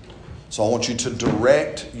thoughts. So I want you to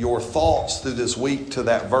direct your thoughts through this week to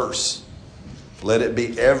that verse. Let it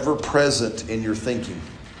be ever present in your thinking.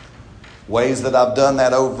 Ways that I've done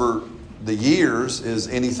that over the years is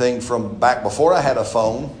anything from back before I had a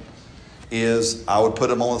phone is I would put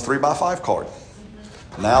them on a 3x5 card.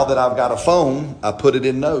 Now that I've got a phone, I put it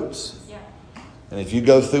in notes. And if you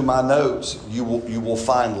go through my notes, you will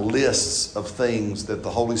find lists of things that the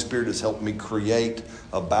Holy Spirit has helped me create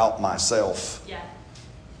about myself. Yeah.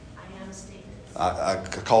 I am statements. I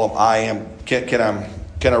call them I am. Can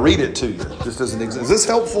I read it to you? Just as an example. Is this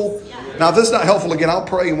helpful? Yeah. Now, if this is not helpful, again, I'll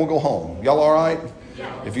pray and we'll go home. Y'all all right?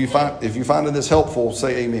 Yeah. If you find this helpful,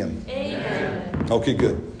 say amen. Amen. Okay,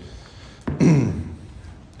 good.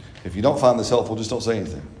 If you don't find this helpful, just don't say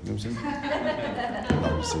anything. You know what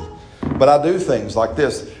I'm saying? No, but I do things like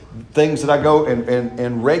this. Things that I go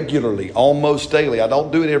and regularly, almost daily. I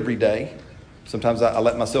don't do it every day. Sometimes I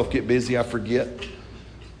let myself get busy. I forget.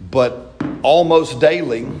 But almost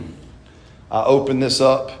daily, I open this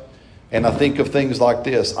up And I think of things like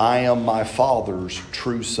this. I am my Father's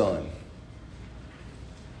true son.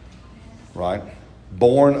 Right?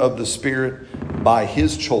 Born of the Spirit by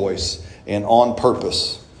His choice and on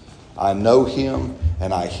purpose. I know Him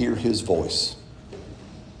and I hear His voice.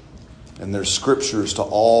 And there's scriptures to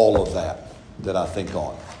all of that I think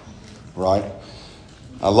on. Right?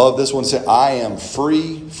 I love this one. Say, I am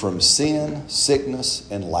free from sin, sickness,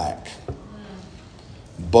 and lack.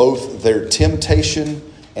 Both their temptation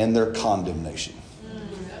and their condemnation.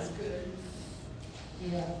 That's good.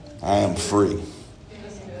 I am free.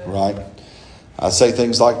 Right? I say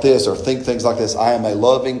things like this or think things like this. I am a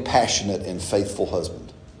loving, passionate, and faithful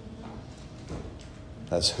husband.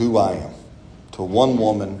 That's who I am. To one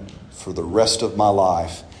woman for the rest of my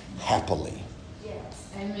life, happily. Yes.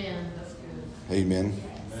 Amen. That's good. Amen.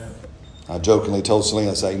 I jokingly told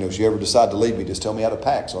Selena, I say, if you ever decide to leave me, just tell me how to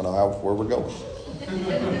pack so I know where we're going.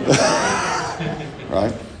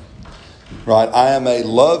 Right? Right. I am a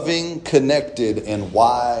loving, connected, and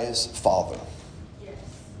wise father. Yes.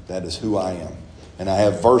 That is who I am. And I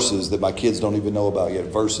have verses that my kids don't even know about yet.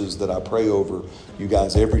 Verses that I pray over you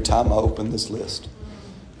guys every time I open this list.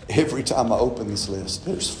 Every time I open this list.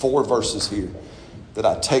 There's 4 verses here that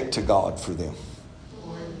I take to God for them.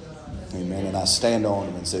 Amen. And I stand on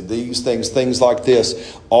them and say these things like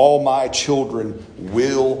this. All my children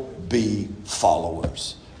will be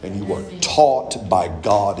followers. And you are taught by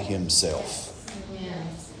God Himself. Amen.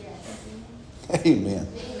 Amen.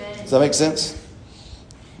 Does that make sense?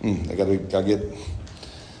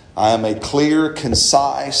 I am a clear,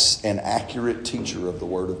 concise, and accurate teacher of the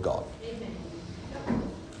Word of God.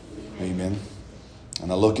 Amen.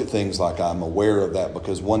 And I look at things like I'm aware of that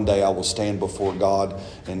because one day I will stand before God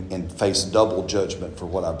and face double judgment for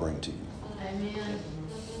what I bring to you. Amen.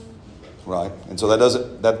 Right? And so that doesn't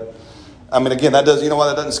you know why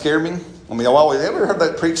that doesn't scare me? I mean, I've always ever heard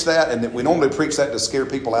that preach that, and we normally preach that to scare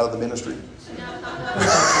people out of the ministry.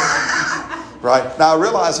 Right? Now I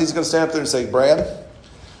realize he's going to stand up there and say, Brad,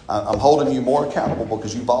 I'm holding you more accountable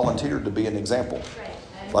because you volunteered to be an example.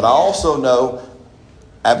 But I also know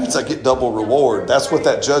that means I get double reward. That's what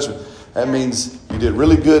that judgment, that means you did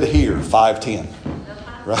really good here, 5-10.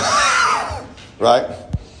 Right? Right?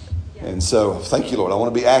 And so, thank you, Lord. I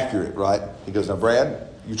want to be accurate, right? He goes, now, Brad,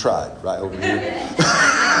 you tried, right over here.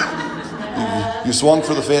 you swung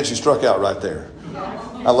for the fence, you struck out right there.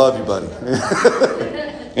 I love you, buddy.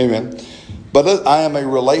 Amen. But I am a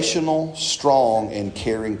relational, strong, and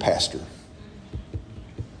caring pastor.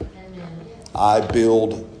 I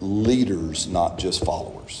build leaders, not just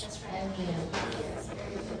followers.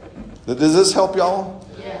 Does this help y'all?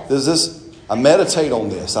 Yes. I meditate on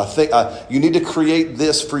this. I think you need to create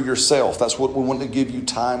this for yourself. That's what we want to give you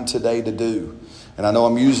time today to do. And I know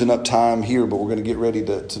I'm using up time here, but we're going to get ready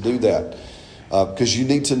to do that. Because you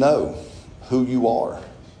need to know who you are.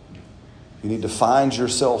 You need to find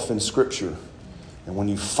yourself in Scripture. And when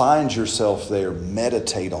you find yourself there,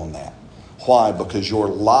 meditate on that. Why? Because your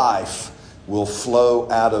life will flow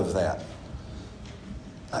out of that.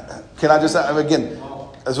 Can I just, again,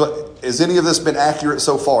 has any of this been accurate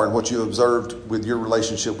so far in what you observed with your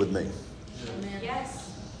relationship with me? Amen.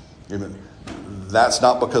 Yes. Amen. That's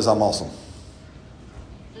not because I'm awesome.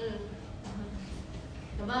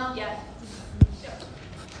 Come on. Yeah.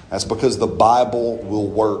 That's because the Bible will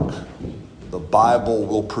work. The Bible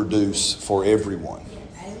will produce for everyone.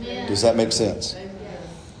 Amen. Does that make sense?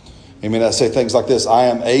 Amen. I say things like this. I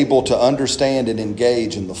am able to understand and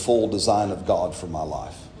engage in the full design of God for my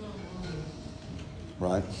life.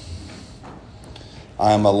 Right?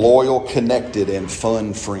 I am a loyal, connected, and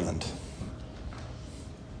fun friend.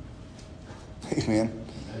 Amen.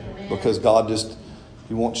 Because God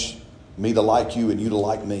He wants me to like you and you to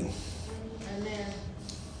like me. Amen.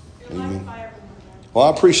 Amen. Well, I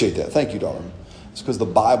appreciate that. Thank you, darling. It's because the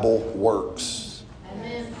Bible works.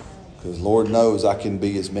 Amen. Because Lord knows I can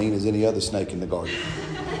be as mean as any other snake in the garden.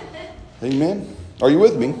 Amen. Are you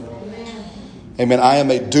with me? Amen. Amen. I am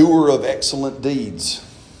a doer of excellent deeds.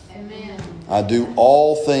 Amen. I do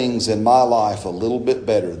all things in my life a little bit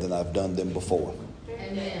better than I've done them before.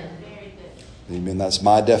 Amen. Very good. Amen. That's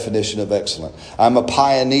my definition of excellent. I'm a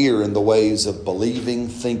pioneer in the ways of believing,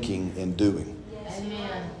 thinking, and doing.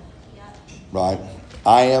 Amen. Right?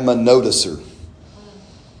 I am a noticer.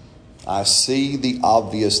 I see the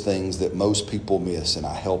obvious things that most people miss, and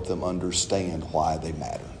I help them understand why they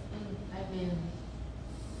matter. Amen.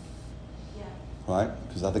 Right?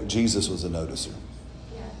 Because I think Jesus was a noticer.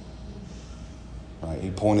 Right? He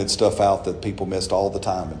pointed stuff out that people missed all the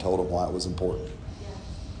time and told them why it was important.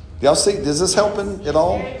 Y'all see? Is this helping at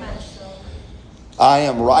all? Very much so. I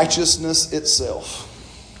am righteousness itself.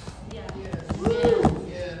 Yeah.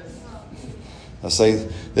 Yes. say,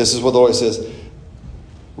 this is what the Lord says.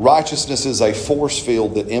 Righteousness is a force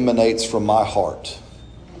field that emanates from my heart.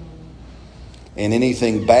 And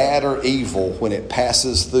anything bad or evil, when it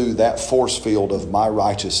passes through that force field of my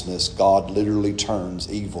righteousness, God literally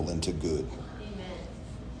turns evil into good.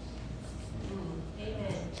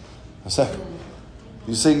 So,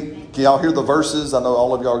 you see, can y'all hear the verses? I know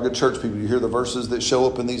all of y'all are good church people. You hear the verses that show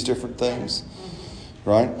up in these different things,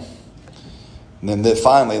 right? And then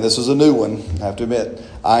finally, this is a new one, I have to admit.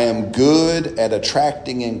 I am good at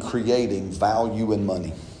attracting and creating value and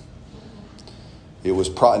money. It was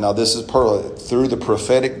now this is through the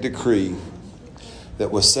prophetic decree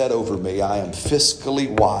that was set over me. I am fiscally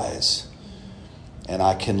wise, and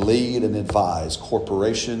I can lead and advise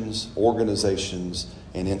corporations, organizations,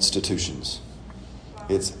 and institutions.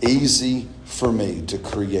 It's easy for me to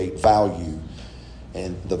create value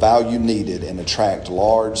and the value needed and attract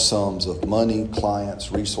large sums of money,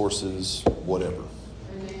 clients, resources, whatever.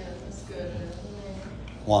 Amen. That's good.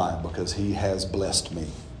 Why? Because He has blessed me.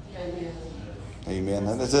 Amen. Amen.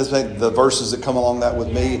 And the verses that come along that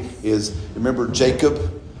with me is, remember Jacob?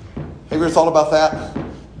 Have you ever thought about that?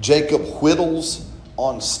 Jacob whittles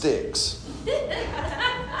on sticks.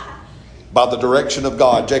 By the direction of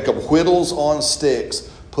God, Jacob whittles on sticks,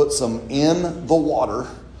 puts them in the water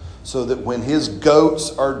so that when his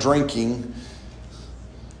goats are drinking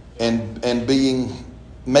and being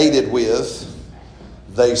mated with,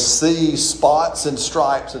 they see spots and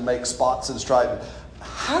stripes and make spots and stripes.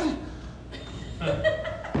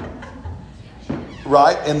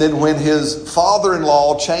 Right? And then when his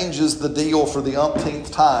father-in-law changes the deal for the umpteenth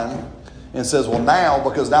time and says, well, now,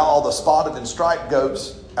 because now all the spotted and striped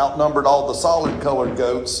goats outnumbered all the solid colored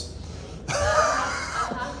goats.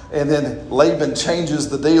 And then Laban changes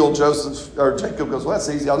the deal. Jacob goes, well, that's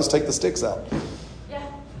easy. I'll just take the sticks out. Yeah.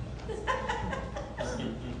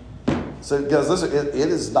 So, guys, listen, it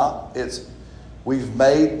is not, we've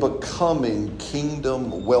made becoming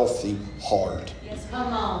kingdom wealthy hard. Yes,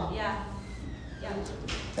 come on. Yeah. Yeah.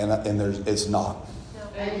 And it's not.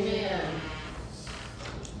 Amen.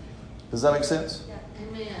 Does that make sense?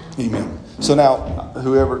 Amen. Amen. So now,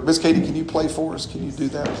 whoever, Miss Katie, can you play for us? Can you do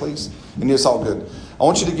that, please? And it's all good. I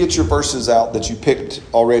want you to get your verses out that you picked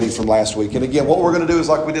already from last week. And again, what we're going to do is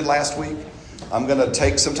like we did last week. I'm going to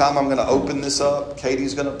take some time. I'm going to open this up.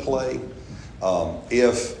 Katie's going to play.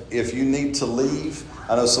 If you need to leave,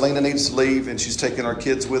 I know Selena needs to leave, and she's taking our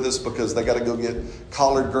kids with us because they got to go get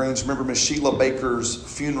collard greens. Remember, Miss Sheila Baker's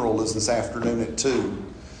funeral is this afternoon at 2.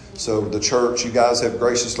 So the church, you guys have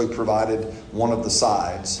graciously provided one of the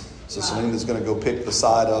sides. So Selena's going to go pick the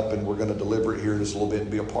side up, and we're going to deliver it here in just a little bit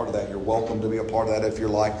and be a part of that. You're welcome to be a part of that if you're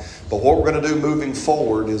like. But what we're going to do moving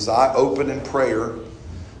forward is I open in prayer.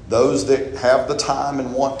 Those that have the time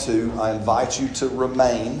and want to, I invite you to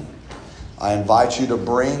remain. I invite you to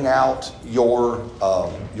bring out your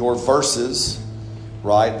verses,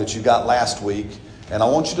 right, that you got last week. And I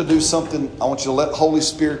want you to do something. I want you to let Holy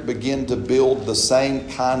Spirit begin to build the same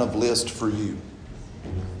kind of list for you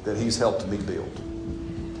that He's helped me build.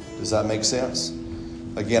 Does that make sense?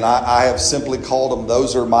 Again, I have simply called them,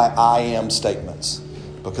 those are my I am statements.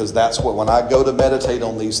 Because that's what, when I go to meditate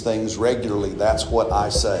on these things regularly, that's what I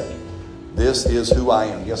say. This is who I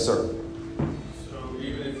am. Yes, sir. So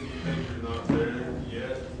even if you think you're not there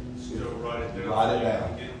yet, still write it down. Write it so you down.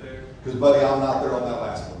 can get there. Because, buddy, I'm not there on that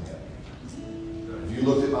last one yet. If you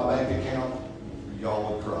looked at my bank account,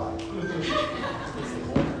 y'all would cry.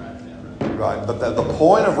 Right, but the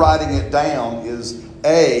point of writing it down is,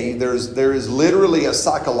 there is literally a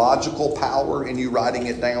psychological power in you writing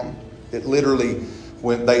it down. It literally,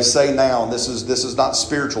 when they say now, this is not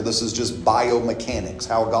spiritual, this is just biomechanics,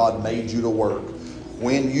 how God made you to work.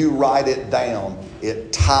 When you write it down,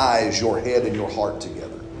 it ties your head and your heart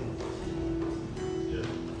together.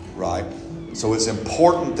 Right? So it's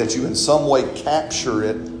important that you in some way capture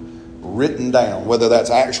it written down, whether that's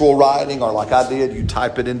actual writing or like I did, you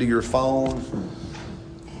type it into your phone.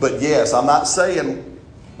 But yes, I'm not saying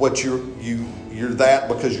what you're that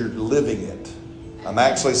because you're living it. I'm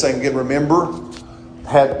actually saying, again, remember,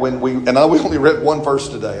 and I know we only read one verse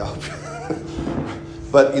today,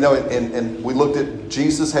 but and we looked at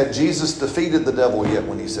Jesus. Had Jesus defeated the devil yet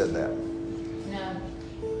when He said that? No.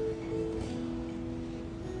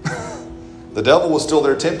 The devil was still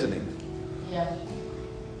there tempting Him. Yeah.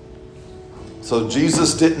 So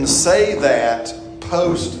Jesus didn't say that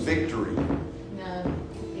post-victory.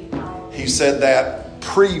 No. He said that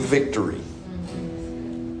pre-victory.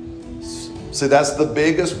 Mm-hmm. See, that's the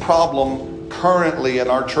biggest problem currently in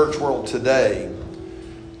our church world today,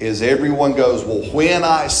 is everyone goes, well, when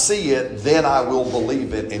I see it, then I will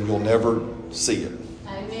believe it, and you'll never see it.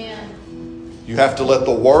 Amen. You have to let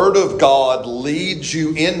the Word of God lead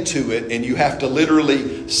you into it, and you have to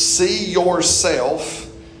literally see yourself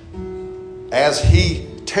as He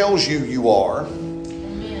tells you you are.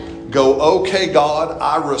 Amen. Go, okay, God,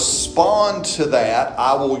 I respond to that.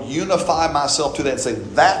 I will unify myself to that and say,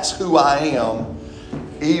 that's who I am,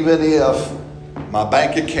 even if my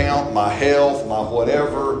bank account, my health, my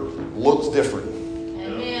whatever looks different.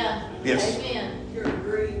 Amen. Yes. Amen. You're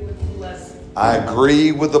agreeing with the blessing. I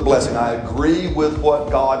agree with the blessing. I agree with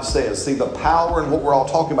what God says. See, the power and what we're all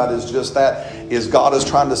talking about is just that, is God is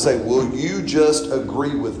trying to say, will you just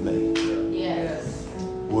agree with me? Yes.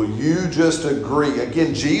 Will you just agree?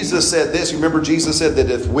 Again, Jesus said this. You remember Jesus said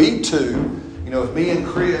that if we two, if me and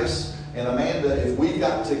Chris and Amanda, if we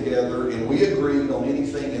got together and we agreed on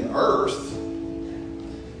anything in earth,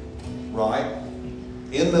 right,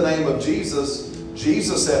 in the name of Jesus,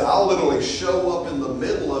 Jesus said, I'll literally show up in the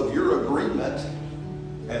middle of your agreement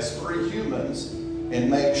as three humans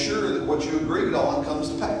and make sure that what you agreed on comes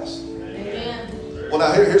to pass. Amen. Well,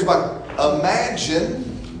 now here's my...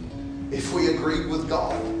 Imagine if we agreed with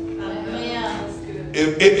God. Amen.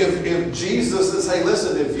 If Jesus says, hey,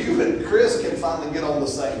 listen, if you and Chris can finally get on the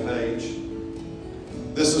same page,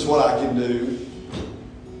 this is what I can do.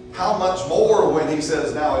 How much more when He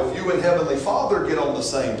says, now if you and Heavenly Father get on the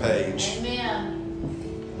same page, Amen.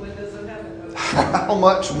 Windows of heaven. how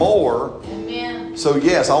much more? Amen. So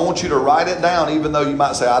yes, I want you to write it down, even though you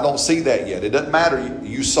might say, I don't see that yet. It doesn't matter.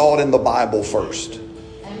 You saw it in the Bible first.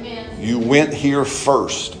 Amen. You went here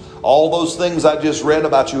first. All those things I just read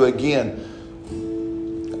about you, again,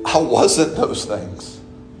 I wasn't those things.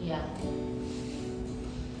 Yeah.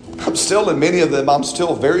 I'm still in many of them. I'm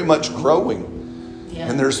still very much growing. Yeah.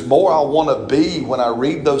 And there's more I want to be when I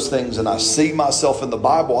read those things and I see myself in the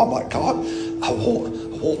Bible. I'm like, God, I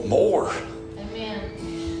want more.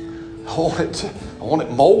 Amen. I want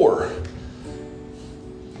it more.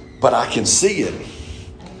 But I can see it.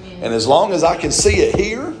 Amen. And as long as I can see it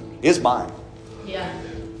here, it's mine. Yeah.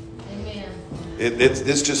 Amen.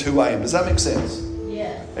 It's just who I am. Does that make sense?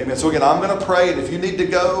 Yes. Amen. So again, I'm going to pray. And if you need to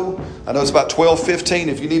go, I know it's about 12:15.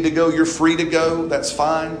 If you need to go, you're free to go. That's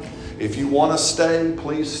fine. If you want to stay,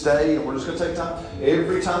 please stay. And we're just going to take time.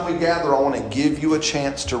 Every time we gather, I want to give you a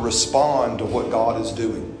chance to respond to what God is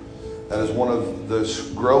doing. That is one of the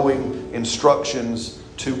growing instructions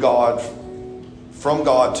to God, from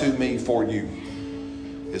God to me for you,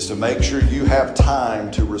 is to make sure you have time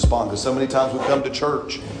to respond. Because so many times we come to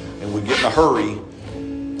church and we get in a hurry,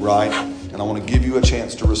 right? And I want to give you a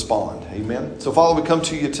chance to respond. Amen. So Father, we come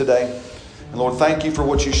to you today. And Lord, thank you for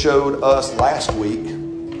what you showed us last week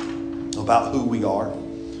about who we are.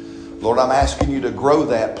 Lord, I'm asking you to grow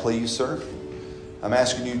that, please, sir. I'm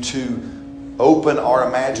asking you to open our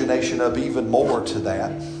imagination up even more to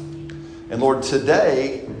that. And Lord,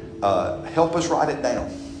 today, help us write it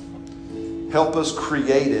down. Help us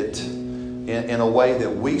create it in a way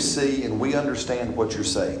that we see and we understand what you're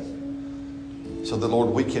saying. So that,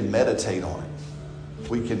 Lord, we can meditate on it.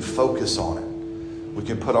 We can focus on it. We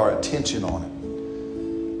can put our attention on it.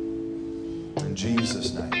 In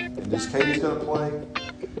Jesus' name. And this Katie's going to play.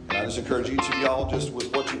 And I just encourage each of y'all, just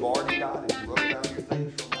with what you've already got, if you wrote it down.